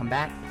when we come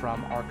back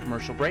from our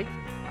commercial break.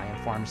 I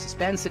am Pharmacist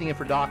Ben, sitting in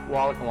for Doc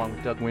Wallach along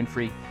with Doug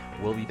Winfrey.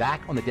 We'll be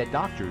back on the Dead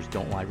Doctors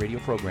Don't Lie radio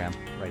program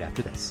right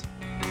after this.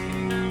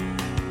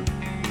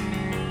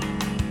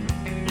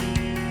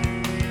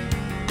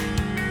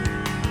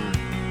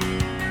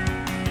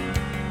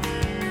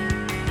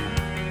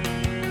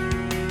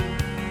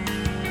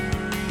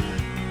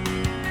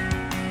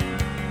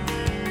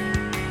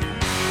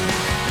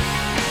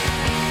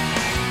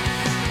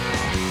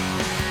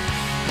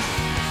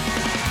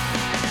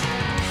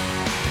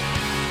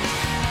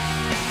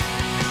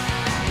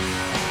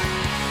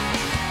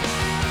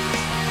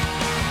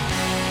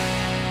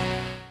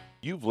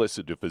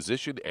 Listen to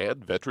physician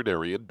and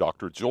veterinarian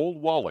Dr. Joel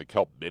Wallach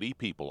help many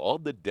people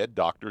on the Dead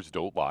Doctors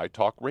Don't Lie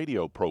talk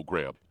radio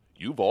program.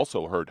 You've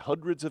also heard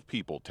hundreds of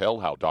people tell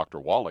how Dr.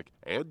 Wallach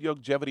and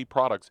Youngevity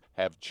products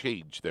have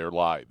changed their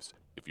lives.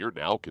 If you're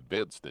now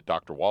convinced that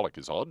Dr. Wallach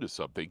is onto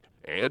something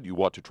and you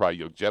want to try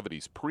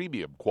Youngevity's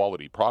premium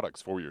quality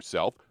products for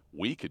yourself,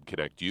 we can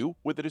connect you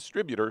with a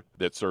distributor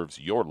that serves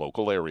your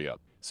local area.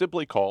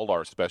 Simply call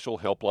our special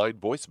helpline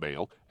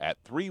voicemail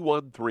at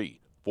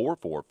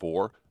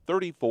 313-444-3463.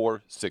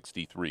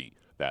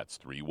 That's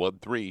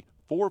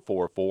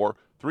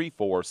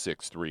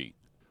 313-444-3463.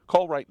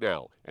 Call right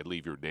now and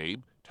leave your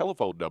name,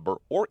 telephone number,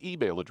 or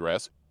email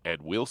address,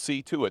 and we'll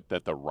see to it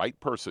that the right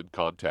person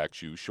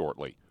contacts you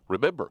shortly.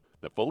 Remember,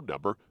 the phone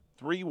number,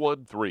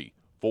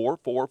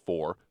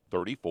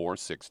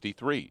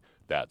 313-444-3463.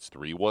 That's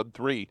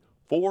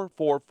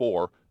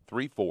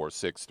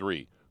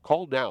 313-444-3463.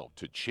 Call now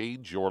to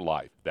change your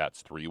life.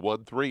 That's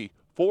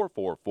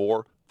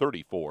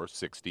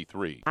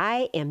 313-444-3463.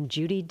 I am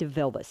Judy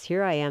DeVilbus.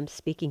 Here I am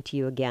speaking to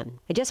you again.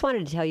 I just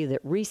wanted to tell you that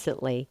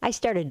recently I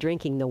started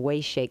drinking the Whey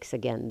Shakes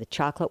again, the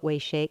chocolate Whey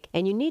Shake.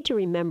 And you need to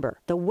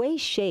remember, the Whey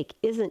Shake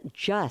isn't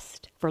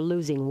just for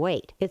losing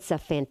weight. It's a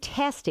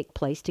fantastic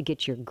place to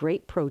get your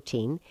great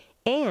protein.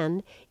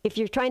 And if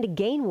you're trying to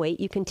gain weight,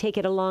 you can take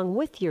it along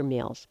with your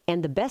meals.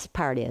 And the best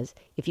part is,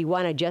 if you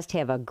want to just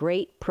have a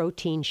great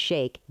protein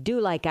shake, do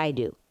like I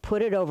do.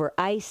 Put it over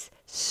ice,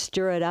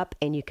 stir it up,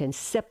 and you can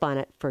sip on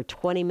it for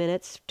 20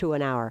 minutes to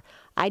an hour.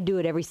 I do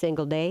it every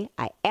single day.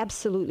 I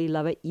absolutely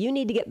love it. You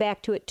need to get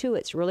back to it too.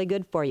 It's really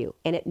good for you.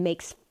 And it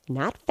makes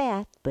not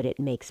fat, but it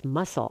makes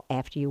muscle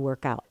after you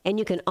work out. And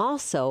you can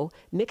also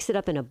mix it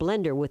up in a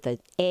blender with an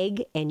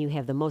egg, and you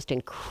have the most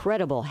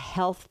incredible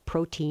health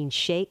protein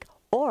shake.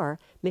 Or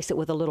mix it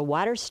with a little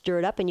water, stir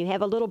it up, and you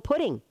have a little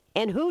pudding.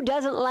 And who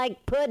doesn't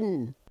like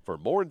pudding? For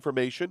more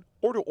information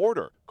or to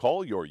order,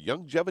 call your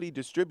Youngevity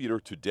distributor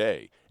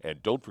today.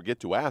 And don't forget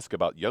to ask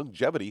about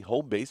Youngevity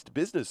home-based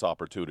business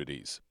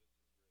opportunities.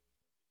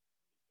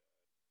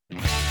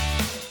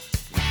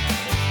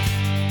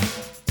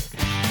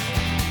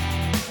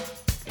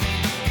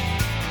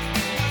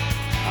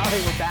 Hey,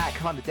 we're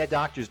back on the Dead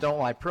Doctors Don't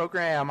Lie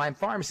program. I'm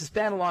Pharmacist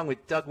Ben along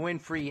with Doug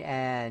Winfrey,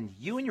 and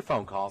you and your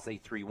phone calls,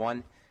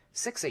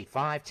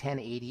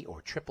 831-685-1080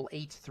 or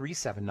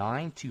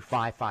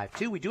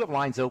 888-379-2552. We do have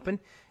lines open,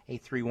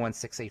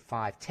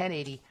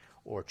 831-685-1080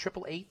 or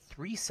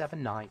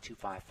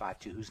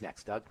 888-379-2552. Who's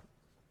next, Doug?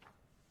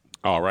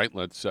 All right,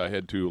 let's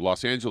head to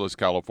Los Angeles,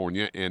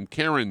 California. And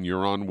Karen,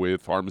 you're on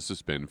with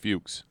Pharmacist Ben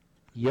Fuchs.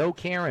 Yo,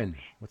 Karen,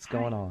 what's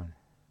going on?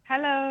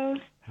 Hello.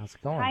 How's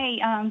it going?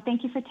 Hi,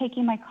 thank you for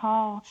taking my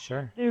call.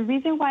 Sure. The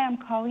reason why I'm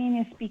calling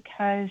is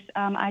because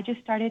I just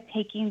started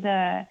taking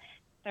the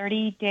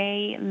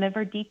 30-day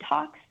liver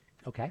detox.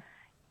 Okay.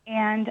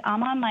 And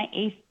I'm on my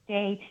 8th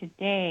day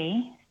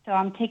today. So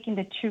I'm taking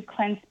the True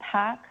Cleanse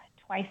pack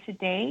twice a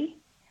day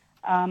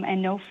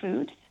and no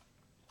foods.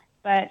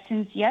 But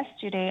since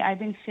yesterday, I've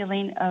been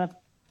feeling a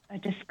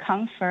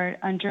discomfort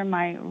under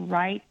my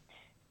right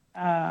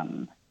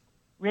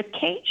rib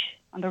cage,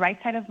 on the right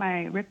side of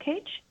my rib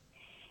cage.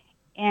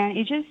 And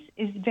it just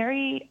is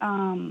very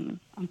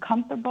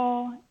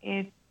uncomfortable.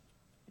 It's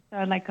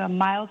like a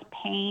mild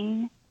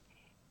pain.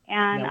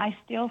 And I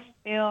still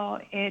feel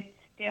it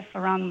stiff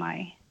around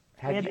my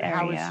rib area.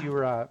 How is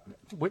your,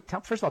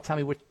 first of all, tell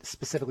me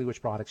specifically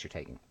which products you're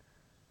taking.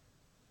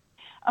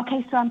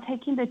 Okay, so I'm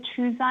taking the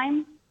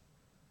Truzyme,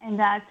 and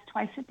that's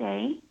twice a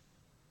day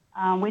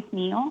with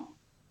meal.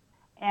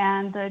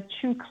 And the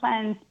True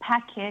Cleanse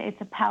packet,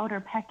 it's a powder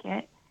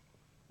packet.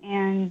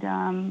 And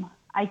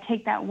I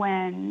take that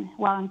on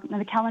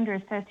the calendar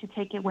it says to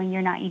take it when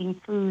you're not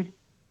eating food.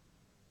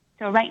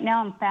 So right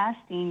now I'm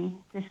fasting.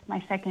 This is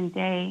my second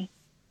day.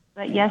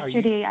 But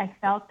yesterday I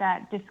felt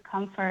that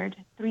discomfort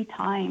 3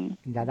 times.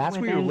 Now that's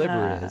where your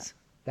liver is.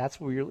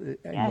 That's where you're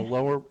in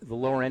the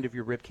lower end of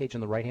your rib cage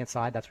on the right-hand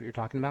side. That's what you're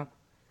talking about?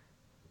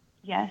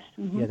 Yes.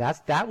 Mm-hmm. Yeah,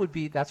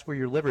 that's where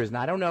your liver is. And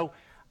I don't know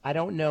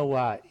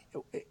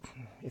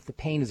if the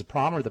pain is a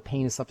problem or the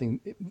pain is something,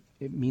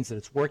 it means that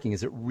it's working.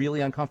 Is it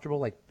really uncomfortable?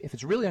 Like, if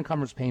it's really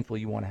uncomfortable, it's painful,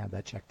 you want to have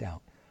that checked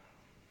out.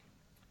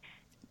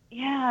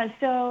 Yeah,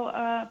 so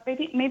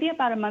maybe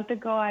about a month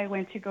ago, I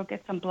went to go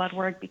get some blood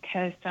work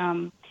because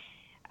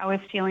I was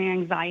feeling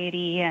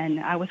anxiety and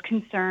I was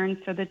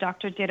concerned. So the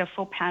doctor did a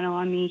full panel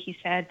on me. He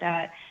said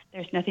that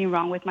there's nothing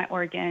wrong with my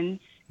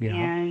organs. Yeah.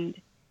 And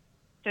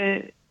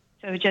so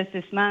just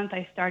this month,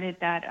 I started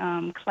that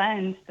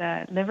cleanse,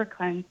 the liver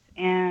cleanse,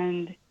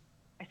 and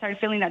I started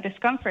feeling that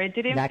discomfort. It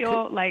didn't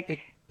feel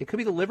like it could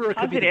be the liver or it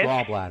could be the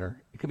gallbladder.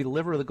 It could be the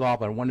liver or the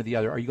gallbladder, one or the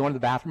other. Are you going to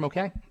the bathroom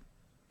okay?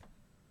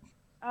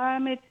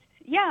 I'm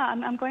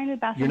going to the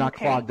bathroom. You're not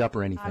okay. clogged up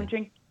or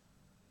anything?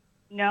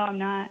 No, I'm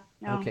not.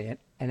 No. Okay,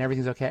 and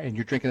everything's okay? And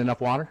you're drinking enough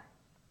water?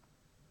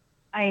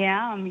 I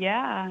am,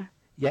 yeah.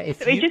 Yeah, it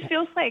just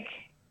feels like...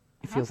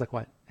 It feels like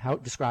what? How?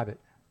 Describe it.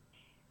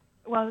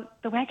 Well,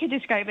 the way I could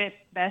describe it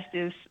best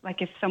is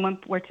like if someone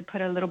were to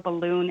put a little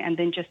balloon and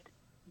then just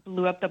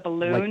blew up the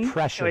balloon. Like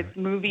pressure. So it's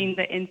moving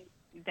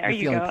there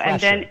you go. Pressure.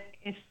 And then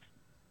it's,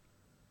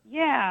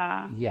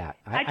 yeah. Yeah.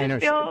 I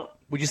just feel...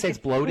 Would you say it's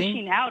bloating?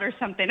 Pushing out or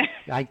something.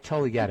 I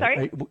totally get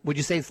Sorry? it. Would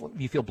you say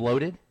you feel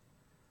bloated?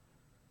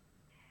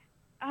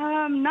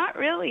 Not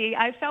really.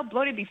 I felt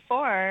bloated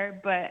before,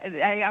 but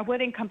I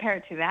wouldn't compare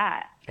it to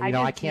that.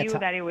 I can't knew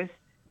that it was...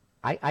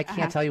 I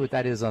can't tell you what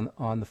that is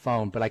on the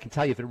phone, but I can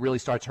tell you if it really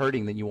starts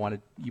hurting,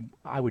 then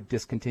I would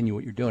discontinue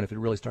what you're doing if it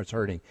really starts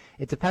hurting.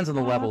 It depends on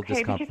the level of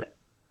discomfort.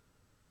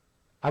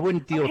 I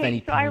wouldn't deal with any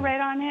pain. So I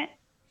read on it.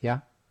 Yeah?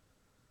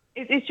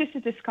 It's just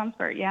a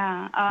discomfort,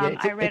 yeah.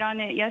 I read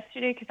on it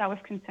yesterday because I was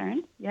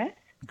concerned, yes.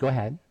 Go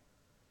ahead.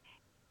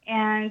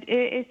 And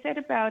it said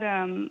about,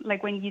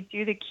 like, when you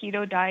do the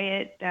keto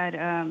diet that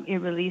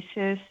it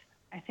releases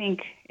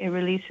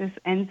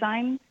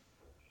enzymes.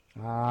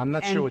 I'm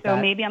not sure what that is.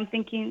 So maybe I'm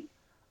thinking...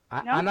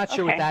 No? I'm not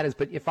sure what that is,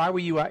 but if I were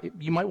you,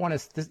 you might want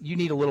to... You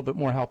need a little bit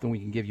more help than we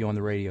can give you on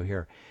the radio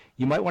here.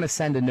 You might want to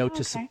send a note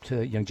to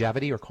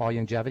Youngevity or call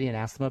Youngevity and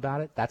ask them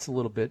about it. That's a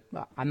little bit...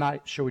 I'm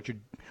not sure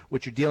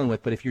what you're dealing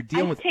with, but if you're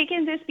dealing with... I've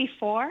taken this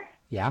before.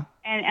 Yeah?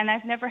 And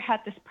I've never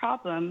had this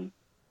problem.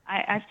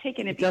 I've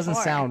taken it before. It doesn't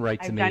sound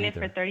right to me I've done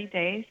either. it for 30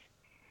 days.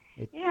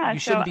 You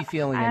shouldn't be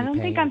feeling any pain. I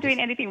don't think I'm doing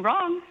anything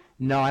wrong.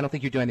 No, I don't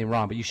think you're doing anything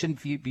wrong, but you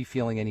shouldn't be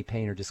feeling any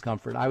pain or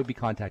discomfort. I would be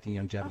contacting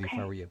Youngevity if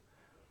I were you.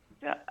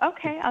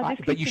 Okay, I'll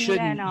just continue that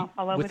and I'll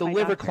follow up with my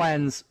doctor.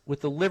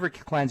 With the liver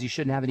cleanse, you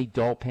shouldn't have any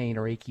dull pain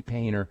or achy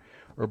pain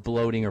or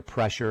bloating or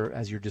pressure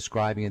as you're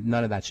describing it.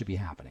 None of that should be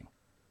happening.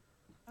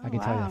 I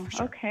can tell you that for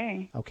sure.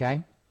 Okay.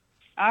 Okay?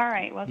 All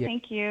right. Well,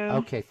 thank you.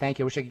 Okay, thank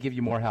you. I wish I could give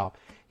you more help.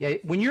 Yeah,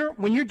 when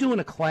you're doing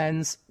a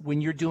cleanse,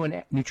 when you're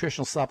doing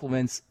nutritional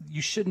supplements,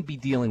 you shouldn't be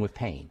dealing with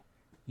pain.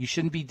 You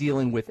shouldn't be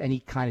dealing with any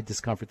kind of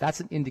discomfort. That's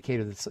an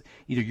indicator that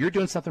either you're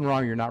doing something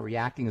wrong or you're not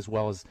reacting as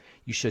well as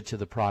you should to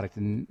the product,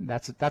 and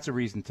that's a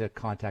reason to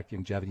contact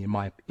Youngevity,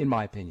 in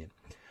my opinion.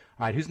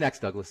 All right, who's next,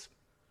 Douglas?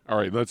 All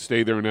right, let's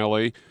stay there in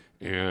L.A.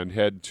 and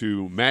head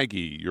to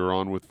Maggie. You're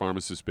on with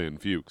Pharmacist Ben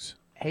Fuchs.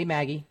 Hey,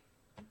 Maggie.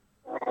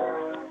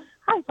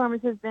 Hi,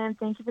 Pharmacist Ben.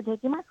 Thank you for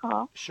taking my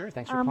call. Sure,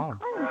 thanks for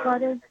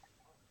calling.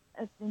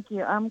 Thank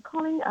you. I'm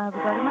calling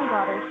regarding my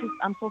daughter.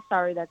 I'm so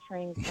sorry that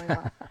train is going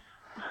on.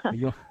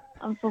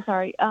 I'm so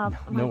sorry. My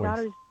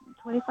daughter is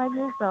 25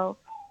 years old,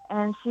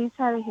 and she's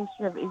had a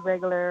history of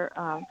irregular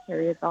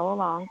periods all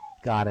along.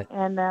 Got it.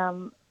 And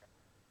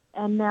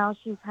now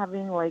she's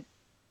having like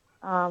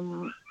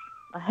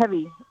a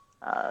heavy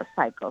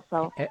cycle.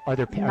 So are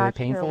they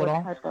painful at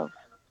all?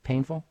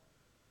 Painful?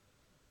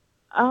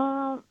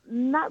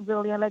 Not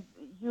really. I like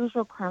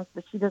usual cramps,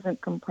 but she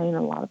doesn't complain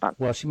a lot about.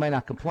 Well, she might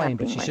not complain,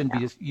 but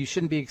you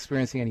shouldn't be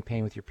experiencing any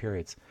pain with your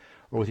periods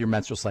or with your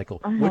menstrual cycle.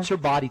 What's her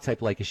body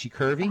type like? Is she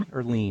curvy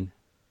or lean?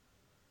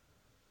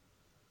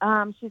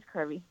 She's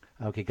curvy.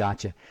 Okay,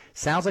 gotcha.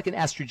 Sounds like an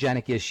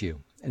estrogenic issue,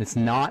 and it's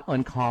not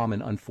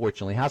uncommon,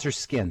 unfortunately. How's her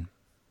skin?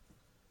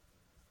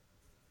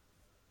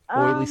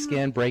 Oily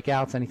skin,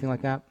 breakouts, anything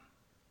like that?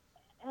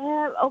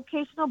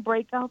 Occasional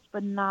breakouts,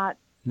 but not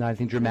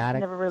anything dramatic.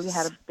 Never really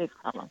had a big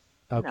problem.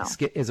 Okay.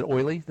 No. Is it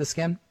oily, the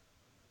skin?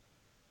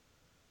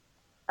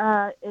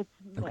 It's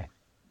mixed,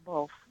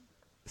 both.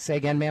 Say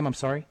again, ma'am. I'm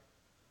sorry.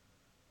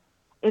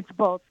 It's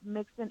both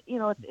mixed, and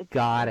it's.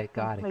 Got it.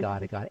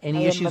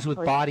 Any issues with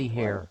body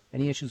hair?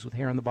 Any issues with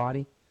hair on the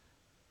body?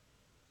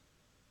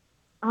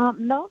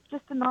 No,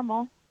 just the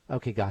normal.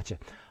 Okay, gotcha.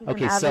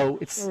 Okay, so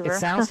it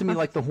sounds to me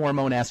like the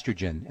hormone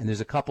estrogen, and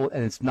there's a couple,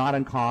 and it's not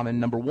uncommon.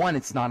 Number one,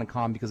 it's not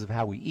uncommon because of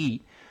how we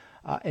eat,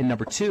 and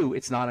number two,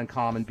 it's not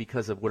uncommon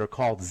because of what are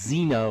called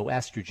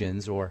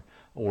xenoestrogens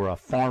or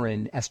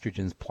foreign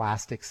estrogens.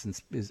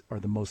 Plastics are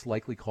the most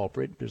likely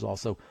culprit. There's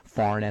also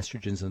foreign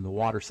estrogens in the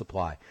water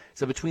supply.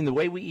 So between the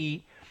way we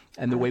eat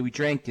and the way we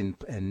drink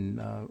and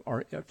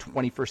our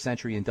 21st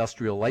century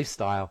industrial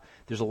lifestyle,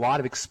 there's a lot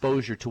of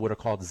exposure to what are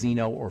called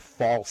xeno or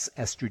false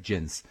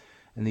estrogens.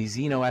 And these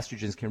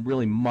xenoestrogens can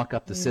really muck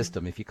up the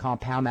system. If you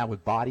compound that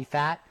with body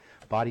fat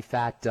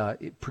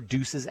it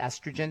produces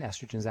estrogen.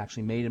 Estrogen is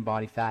actually made in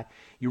body fat.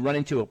 You run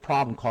into a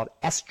problem called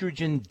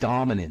estrogen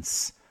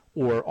dominance,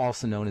 or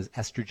also known as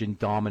estrogen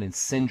dominance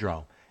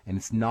syndrome. And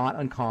it's not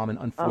uncommon,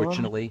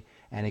 unfortunately,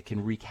 and it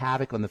can wreak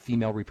havoc on the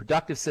female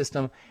reproductive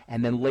system.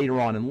 And then later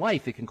on in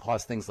life, it can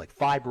cause things like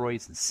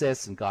fibroids and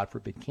cysts and, God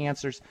forbid,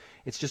 cancers.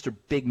 It's just a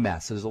big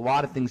mess. So there's a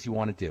lot of things you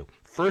want to do.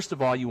 First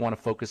of all, you want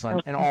to focus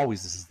on, and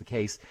always this is the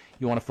case,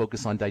 you want to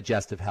focus on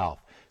digestive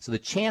health. So the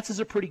chances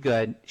are pretty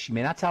good, she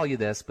may not tell you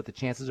this, but the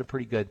chances are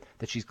pretty good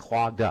that she's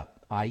clogged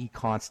up, i.e.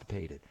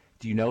 constipated.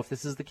 Do you know if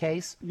this is the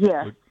case?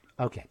 Yeah.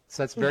 Okay,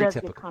 so that's very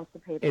typical. Get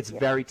constipated, it's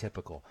very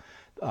typical.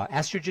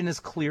 Estrogen is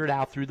cleared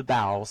out through the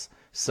bowels,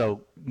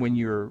 so when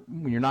you're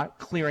not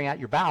clearing out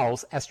your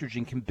bowels,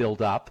 estrogen can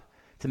build up.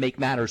 To make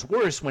matters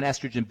worse, when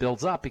estrogen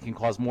builds up, it can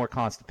cause more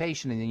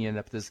constipation, and then you end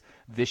up with this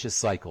vicious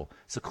cycle.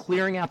 So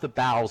clearing out the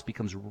bowels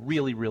becomes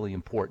really, really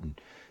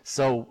important.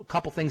 So a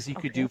couple things you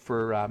could do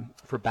for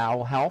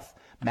bowel health.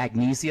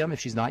 Magnesium, if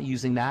she's not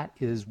using that,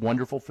 is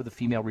wonderful for the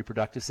female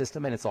reproductive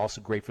system, and it's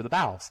also great for the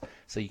bowels.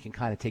 So you can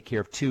kind of take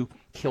care of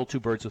kill two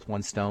birds with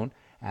one stone,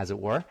 as it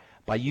were,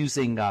 by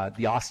using the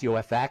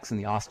OsteoFX and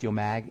the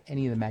OsteoMag,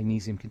 any of the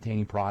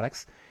magnesium-containing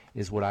products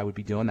is what I would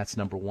be doing. That's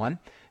number one.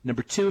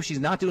 Number two, if she's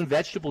not doing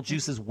vegetable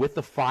juices with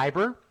the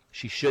fiber,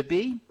 she should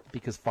be,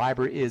 because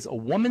fiber is a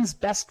woman's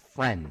best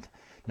friend.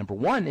 Number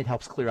one, it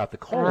helps clear out the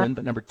colon,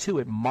 but number two,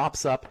 it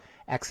mops up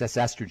excess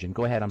estrogen.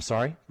 Go ahead. I'm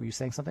sorry. Were you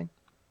saying something?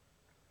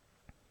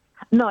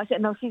 No, I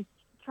said no. She's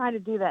trying to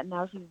do that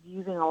now. She's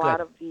using a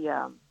lot of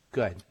the.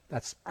 Good.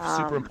 That's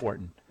super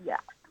important. Yeah.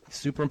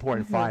 Super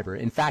important fiber.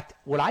 In fact,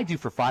 what I do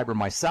for fiber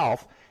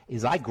myself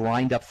is I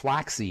grind up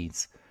flax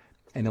seeds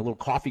in a little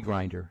coffee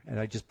grinder, and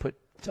I just put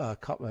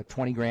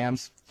 20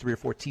 grams, 3 or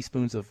 4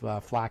 teaspoons of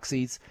flax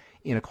seeds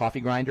in a coffee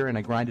grinder, and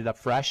I grind it up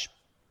fresh.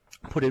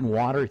 Put it in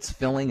water. It's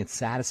filling. It's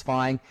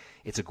satisfying.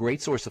 It's a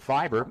great source of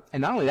fiber.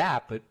 And not only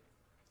that, but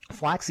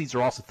flax seeds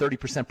are also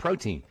 30%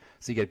 protein.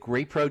 So you get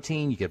great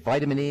protein, you get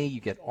vitamin E,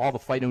 you get all the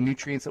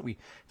phytonutrients that we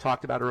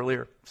talked about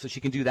earlier. So she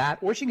can do that,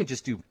 or she can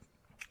just do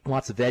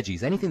lots of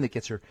veggies, anything that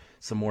gets her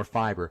some more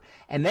fiber.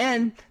 And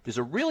then there's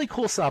a really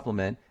cool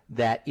supplement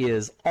that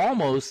is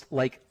almost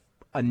like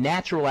a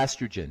natural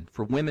estrogen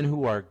for women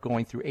who are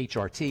going through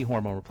HRT,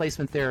 hormone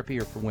replacement therapy,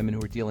 or for women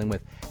who are dealing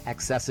with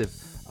excessive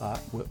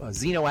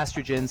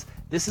xenoestrogens.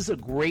 This is a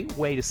great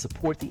way to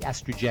support the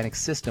estrogenic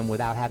system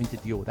without having to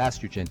deal with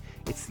estrogen.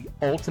 It's the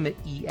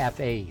Ultimate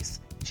EFAs.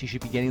 She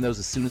should be getting on those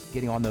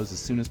as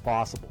soon as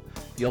possible.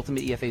 The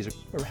Ultimate EFAs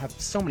have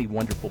so many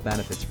wonderful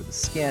benefits for the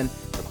skin,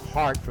 for the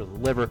heart, for the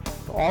liver,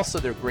 but also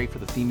they're great for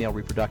the female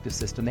reproductive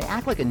system. They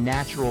act like a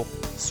natural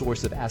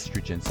source of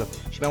estrogen, so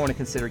she might want to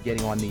consider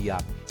getting on the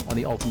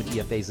Ultimate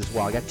EFAs as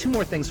well. I got 2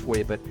 more things for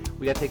you, but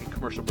we got to take a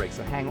commercial break,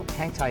 so hang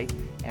tight,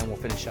 and we'll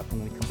finish up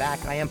when we come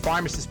back. I am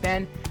Pharmacist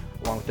Ben,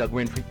 along with Doug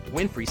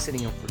Winfrey,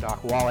 sitting in for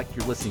Doc Wallach.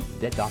 You're listening to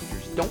Dead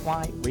Doctors Don't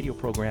Lie radio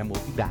program.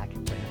 We'll be back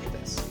right after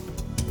this.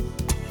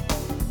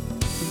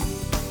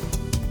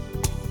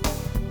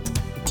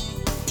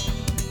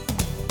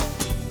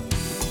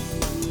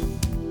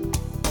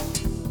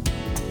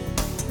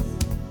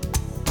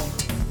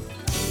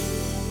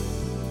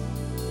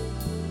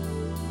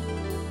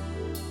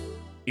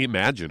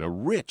 Imagine a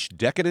rich,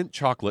 decadent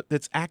chocolate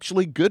that's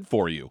actually good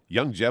for you.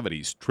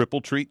 Youngevity's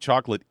Triple Treat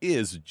chocolate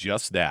is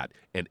just that,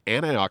 an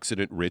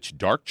antioxidant-rich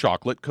dark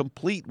chocolate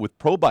complete with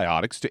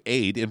probiotics to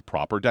aid in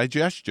proper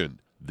digestion.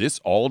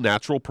 This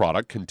all-natural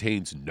product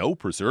contains no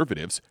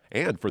preservatives,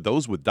 and for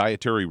those with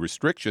dietary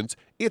restrictions,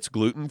 it's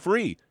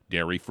gluten-free,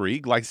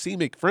 dairy-free,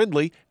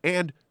 glycemic-friendly,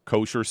 and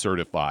kosher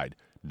certified.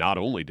 Not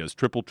only does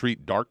Triple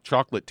Treat dark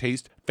chocolate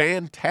taste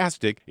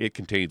fantastic, it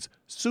contains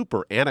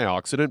super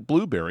antioxidant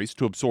blueberries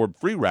to absorb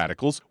free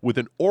radicals with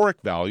an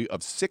ORAC value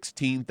of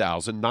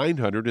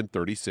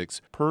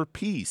 16,936 per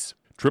piece.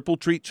 Triple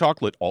Treat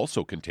chocolate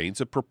also contains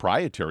a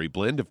proprietary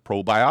blend of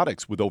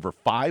probiotics with over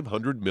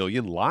 500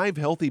 million live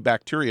healthy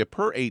bacteria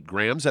per 8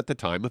 grams at the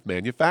time of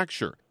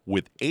manufacture,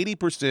 with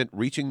 80%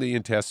 reaching the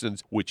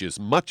intestines, which is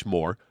much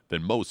more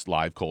than most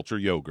live culture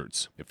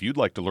yogurts. If you'd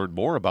like to learn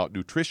more about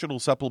nutritional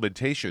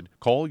supplementation,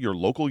 call your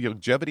local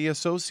Youngevity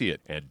associate,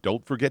 and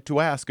don't forget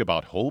to ask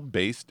about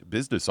home-based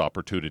business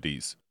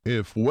opportunities.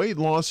 If weight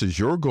loss is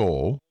your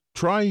goal,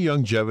 try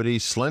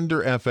Youngevity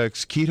Slender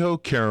FX Keto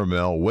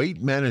Caramel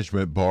Weight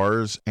Management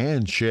Bars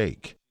and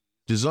Shake.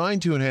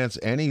 Designed to enhance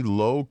any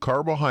low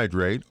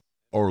carbohydrate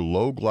or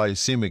low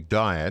glycemic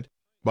diet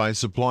by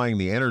supplying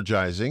the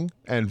energizing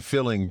and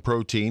filling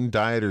protein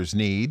dieters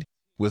need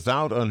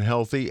without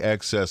unhealthy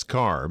excess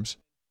carbs,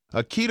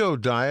 a keto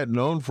diet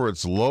known for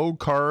its low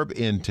carb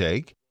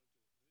intake,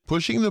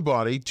 pushing the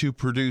body to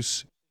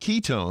produce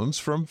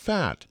ketones from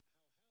fat.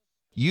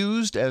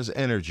 Used as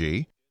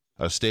energy,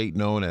 a state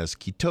known as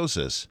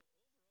ketosis,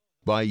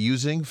 by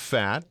using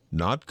fat,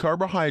 not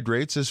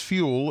carbohydrates, as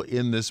fuel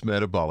in this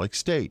metabolic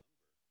state.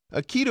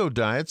 A keto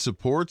diet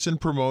supports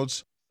and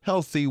promotes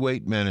healthy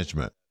weight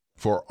management.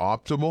 For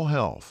optimal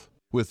health,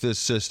 with this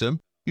system,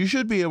 you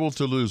should be able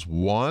to lose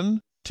 1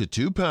 to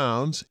 2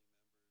 pounds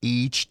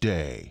each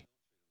day.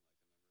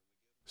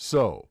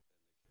 So,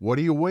 what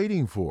are you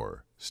waiting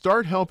for?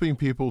 Start helping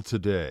people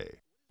today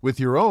with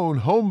your own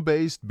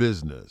home-based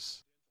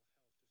business.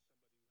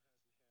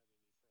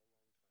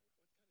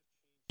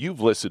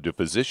 You've listened to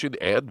physician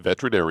and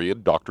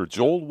veterinarian Dr.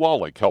 Joel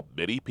Wallach help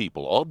many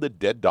people on the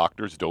Dead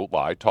Doctors Don't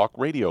Lie talk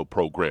radio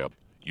program.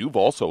 You've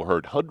also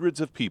heard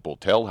hundreds of people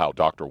tell how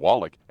Dr.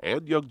 Wallach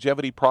and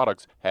Youngevity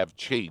products have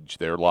changed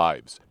their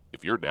lives.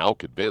 If you're now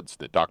convinced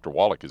that Dr.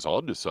 Wallach is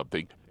onto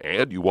something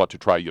and you want to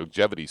try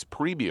Youngevity's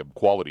premium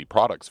quality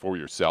products for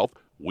yourself,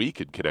 we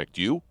can connect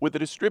you with a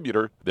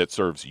distributor that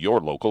serves your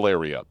local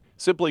area.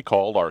 Simply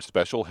call our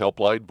special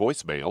helpline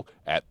voicemail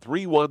at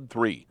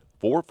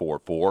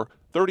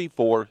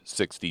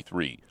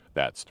 313-444-3463.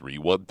 That's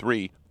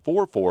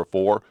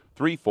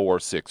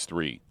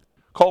 313-444-3463.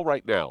 Call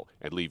right now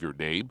and leave your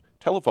name,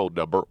 telephone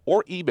number,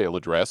 or email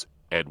address,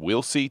 and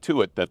we'll see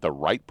to it that the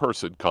right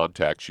person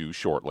contacts you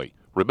shortly.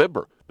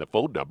 Remember, the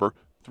phone number,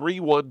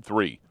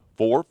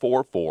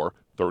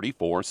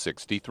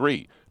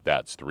 313-444-3463.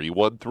 That's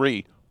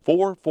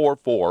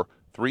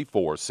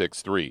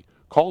 313-444-3463.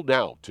 Call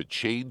now to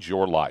change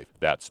your life.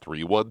 That's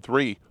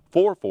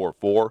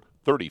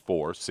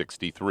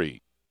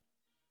 313-444-3463.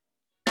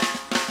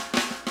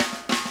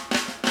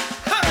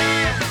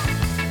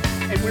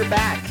 And we're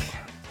back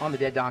on the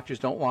Dead Doctors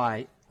Don't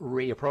Lie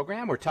radio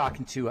program. We're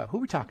talking to, who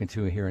are we talking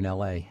to here in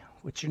L.A.?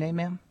 What's your name,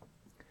 ma'am?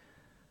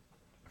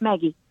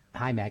 Maggie.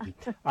 Hi, Maggie.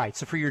 All right,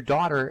 so for your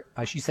daughter,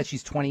 she said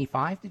she's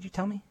 25, did you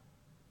tell me?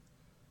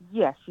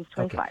 Yes, she's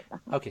 25.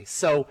 Okay,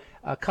 so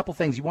a couple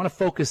things. You want to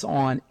focus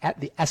on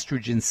at the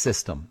estrogen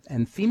system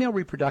and female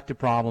reproductive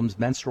problems,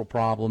 menstrual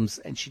problems,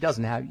 and she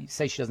doesn't have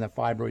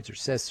fibroids or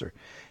cysts or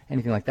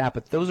anything like that,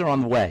 but those are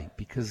on the way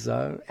because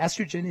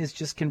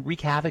estrogen can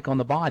wreak havoc on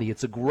the body.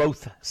 It's a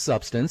growth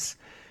substance.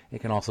 It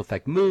can also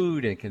affect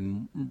mood. It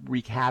can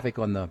wreak havoc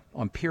on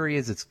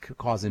periods. It can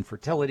cause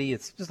infertility.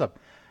 It's just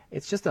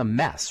a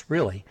mess,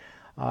 really.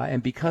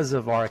 And because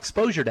of our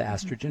exposure to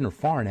estrogen or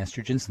foreign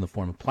estrogens in the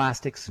form of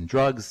plastics and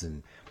drugs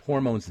and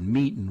hormones in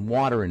meat and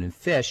water and in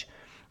fish,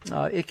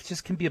 it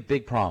just can be a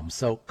big problem.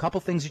 So a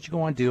couple things that you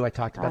want to do. I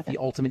talked about the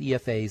Ultimate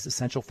EFAs.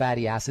 Essential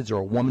fatty acids are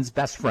a woman's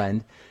best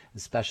friend,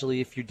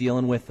 especially if you're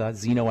dealing with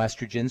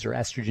xenoestrogens or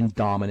estrogen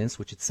dominance,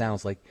 which it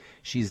sounds like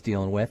she's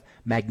dealing with.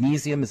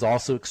 Magnesium is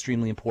also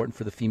extremely important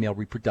for the female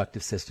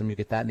reproductive system. You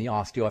get that in the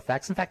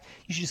OsteoFX. In fact,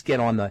 you should just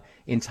get on the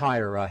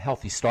entire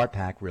Healthy Start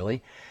Pack,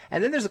 really.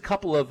 And then there's a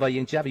couple of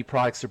Youngevity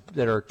products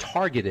that are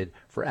targeted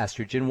for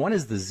estrogen. One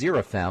is the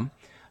Xerofem.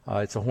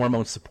 It's a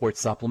hormone support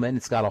supplement.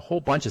 It's got a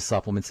whole bunch of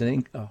supplements in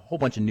it, a whole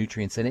bunch of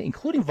nutrients in it,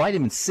 including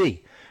vitamin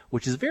C,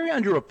 which is very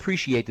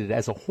underappreciated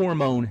as a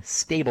hormone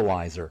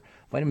stabilizer.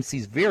 Vitamin C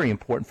is very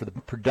important for the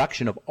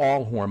production of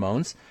all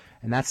hormones,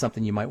 and that's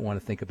something you might want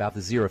to think about, the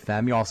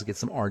Xerofem. You also get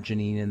some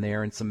arginine in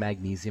there and some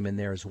magnesium in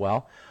there as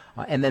well,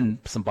 and then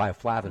some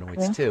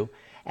bioflavonoids too.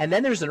 And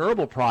then there's an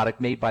herbal product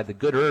made by the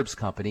Good Herbs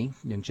Company.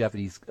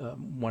 Youngevity's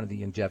one of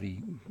the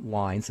Youngevity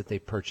lines that they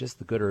purchased.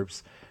 The Good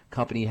Herbs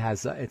Company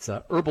has it's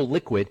a herbal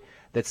liquid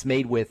that's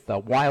made with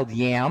wild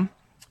yam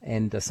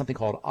and something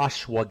called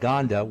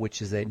ashwagandha, which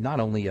is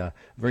not only a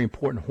very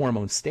important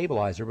hormone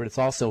stabilizer, but it's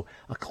also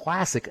a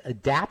classic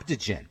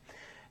adaptogen.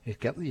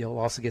 You'll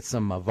also get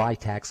some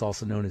Vitax,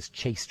 also known as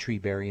chase tree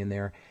berry, in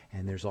there.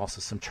 And there's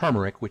also some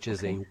turmeric, which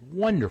is a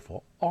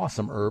wonderful,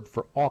 awesome herb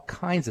for all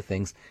kinds of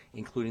things,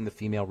 including the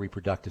female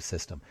reproductive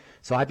system.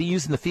 So I'd be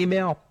using the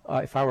female,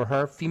 if I were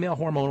her, female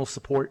hormonal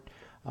support,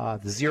 the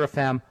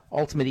Xerofem,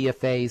 Ultimate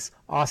EFAs,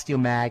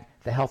 Osteomag,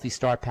 the Healthy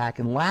Start Pack,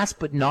 and last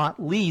but not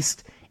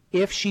least,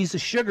 if she's a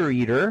sugar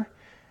eater,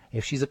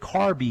 If she's a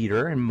carb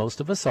eater, and most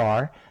of us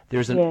are,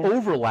 there's an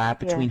overlap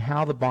between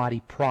how the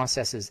body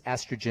processes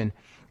estrogen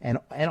and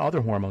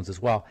other hormones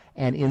as well,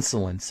 and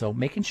insulin. So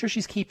making sure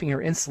she's keeping her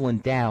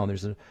insulin down.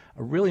 There's a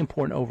really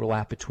important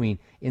overlap between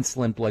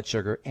insulin, blood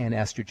sugar, and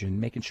estrogen.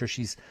 Making sure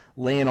she's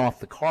laying off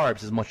the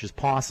carbs as much as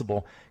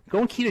possible.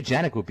 Going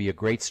ketogenic would be a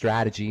great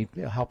strategy.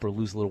 It'll help her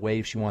lose a little weight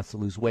if she wants to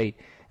lose weight,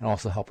 and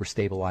also help her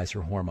stabilize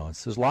her hormones.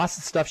 So there's lots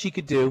of stuff she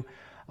could do.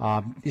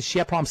 Does she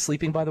have problems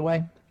sleeping, by the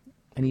way?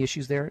 Any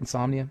issues there?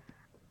 Insomnia?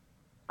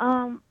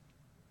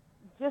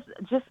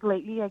 Just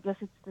lately, I guess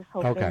it's this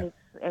whole thing.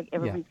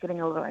 Everybody's getting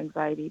a little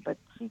anxiety, but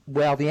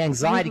the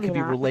anxiety could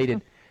be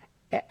related.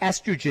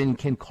 Estrogen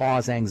can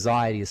cause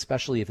anxiety,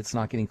 especially if it's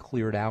not getting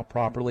cleared out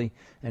properly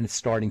and it's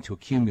starting to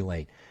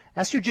accumulate.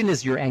 Estrogen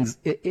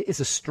is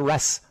a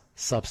stress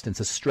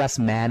substance, a stress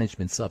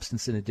management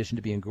substance, in addition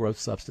to being a growth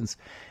substance,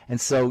 and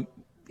so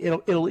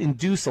it'll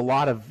induce a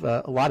lot of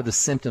the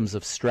symptoms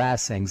of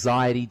stress,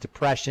 anxiety,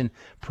 depression,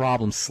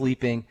 problems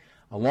sleeping,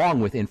 along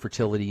with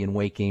infertility and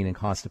weight gain and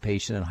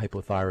constipation and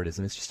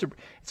hypothyroidism.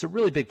 It's a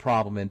really big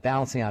problem, and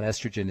balancing out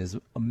estrogen is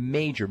a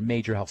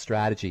major health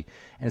strategy.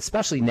 And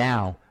especially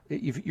now,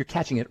 if you're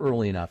catching it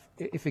early enough,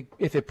 if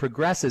it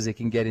progresses, it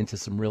can get into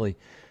some really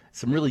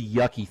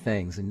yucky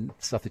things and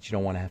stuff that you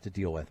don't want to have to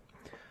deal with.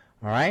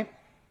 All right?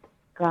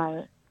 Got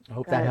it. I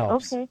hope that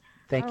helps. Okay.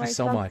 Thank you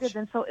so much. Good.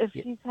 And so if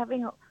she's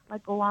having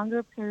a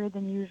longer period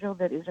than usual, is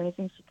there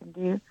anything she can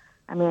do?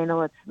 I mean, I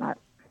know it's not.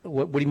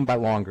 What do you mean by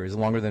longer? Is it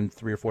longer than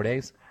 3 or 4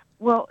 days?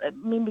 Well, I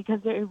mean, because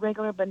they're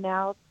irregular, but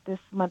now this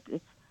month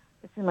it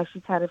seems like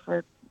she's had it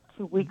for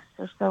 2 weeks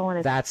or so,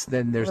 and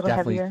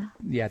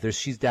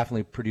she's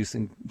definitely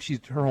producing.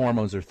 Her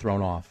hormones are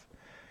thrown off.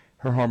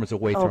 Her hormones are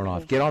way thrown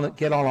off. Get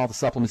on all the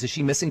supplements. Is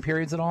she missing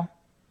periods at all?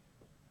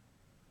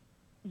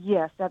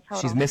 Yes, that's how.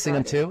 She's missing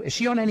them too. Is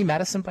she on any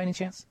medicine by any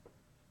chance?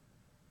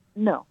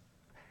 No.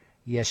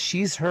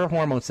 Yes, her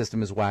hormone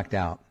system is whacked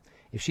out.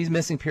 If she's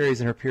missing periods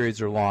and her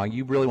periods are long,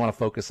 you really want to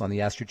focus on the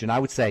estrogen. I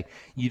would say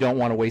you don't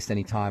want to waste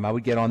any time. I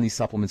would get on these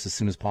supplements as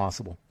soon as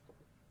possible.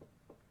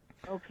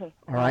 Okay.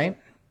 All right?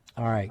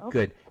 All right,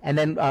 good. And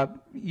then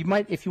you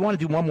might, if you want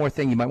to do one more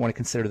thing, you might want to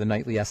consider the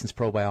Nightly Essence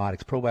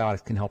Probiotics.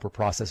 Probiotics can help her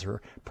process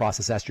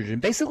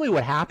estrogen. Basically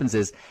what happens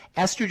is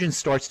estrogen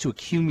starts to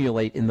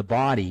accumulate in the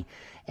body,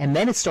 and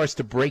then it starts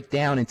to break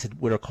down into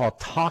what are called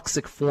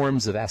toxic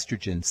forms of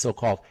estrogen,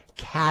 so-called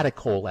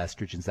catechol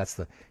estrogens. That's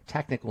the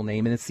technical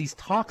name. And it's these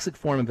toxic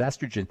forms of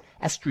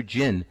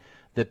estrogen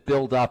that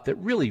build up that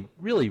really,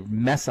 really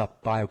mess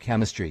up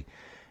biochemistry.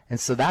 And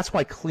so that's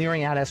why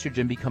clearing out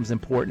estrogen becomes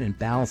important and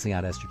balancing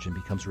out estrogen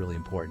becomes really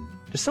important.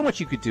 There's so much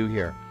you could do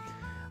here.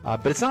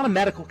 But it's not a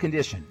medical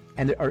condition,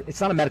 or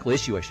it's not a medical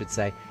issue, I should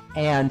say,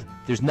 and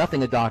there's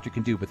nothing a doctor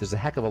can do, but there's a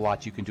heck of a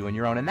lot you can do on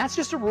your own. And that's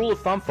just a rule of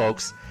thumb,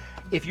 folks.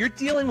 If you're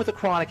dealing with a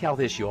chronic health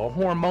issue, a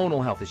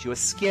hormonal health issue, a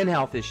skin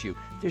health issue,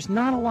 there's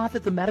not a lot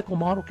that the medical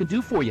model can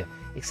do for you,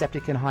 except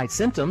it can hide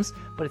symptoms.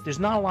 But there's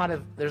not a lot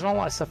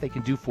of stuff they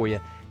can do for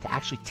you to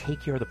actually take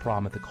care of the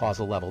problem at the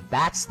causal level.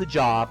 That's the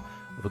job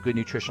of a good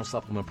nutritional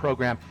supplement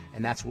program,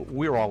 and that's what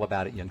we're all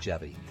about at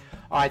Youngevity.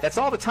 All right, that's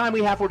all the time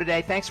we have for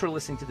today. Thanks for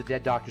listening to the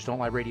Dead Doctors Don't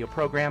Lie radio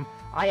program.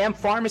 I am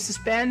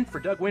Pharmacist Ben. For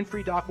Doug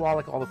Winfrey, Doc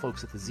Wallach, all the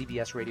folks at the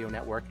ZBS Radio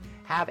Network,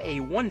 have a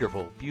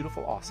wonderful,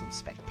 beautiful, awesome,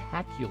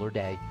 spectacular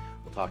day.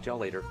 We'll talk to y'all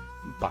later.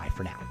 Bye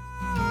for now.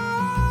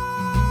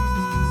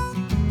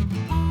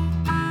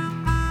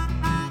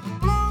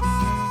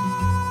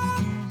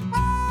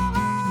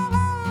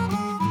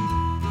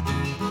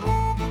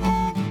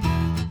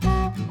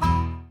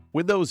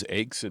 When those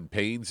aches and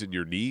pains in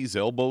your knees,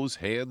 elbows,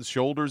 hands,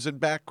 shoulders, and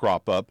back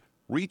crop up,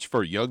 reach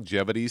for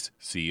Youngevity's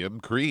CM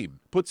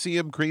Cream. Put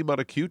CM Cream on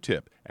a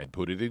Q-tip and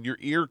put it in your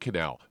ear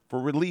canal for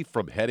relief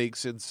from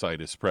headaches and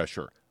sinus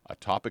pressure. A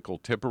topical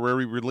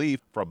temporary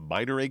relief from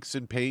minor aches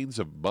and pains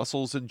of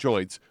muscles and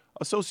joints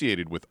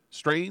associated with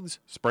strains,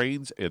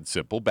 sprains, and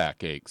simple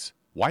backaches.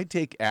 Why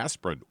take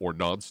aspirin or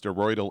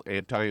non-steroidal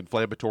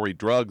anti-inflammatory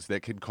drugs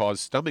that can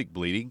cause stomach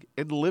bleeding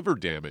and liver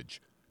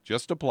damage?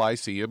 Just apply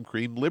CM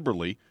Cream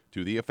liberally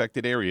to the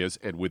affected areas,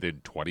 and within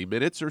 20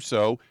 minutes or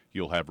so,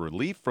 you'll have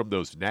relief from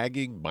those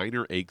nagging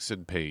minor aches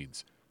and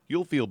pains.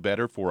 You'll feel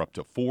better for up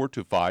to 4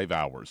 to 5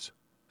 hours.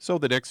 So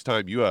the next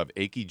time you have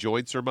achy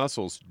joints or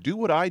muscles, do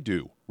what I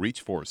do.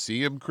 Reach for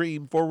CM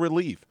Cream for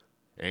relief.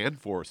 And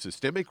for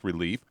systemic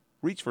relief,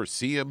 reach for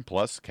CM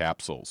Plus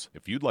capsules.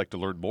 If you'd like to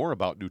learn more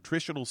about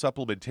nutritional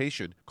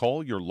supplementation,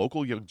 call your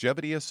local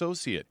Youngevity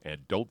associate,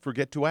 and don't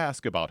forget to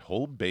ask about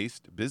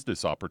home-based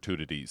business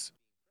opportunities.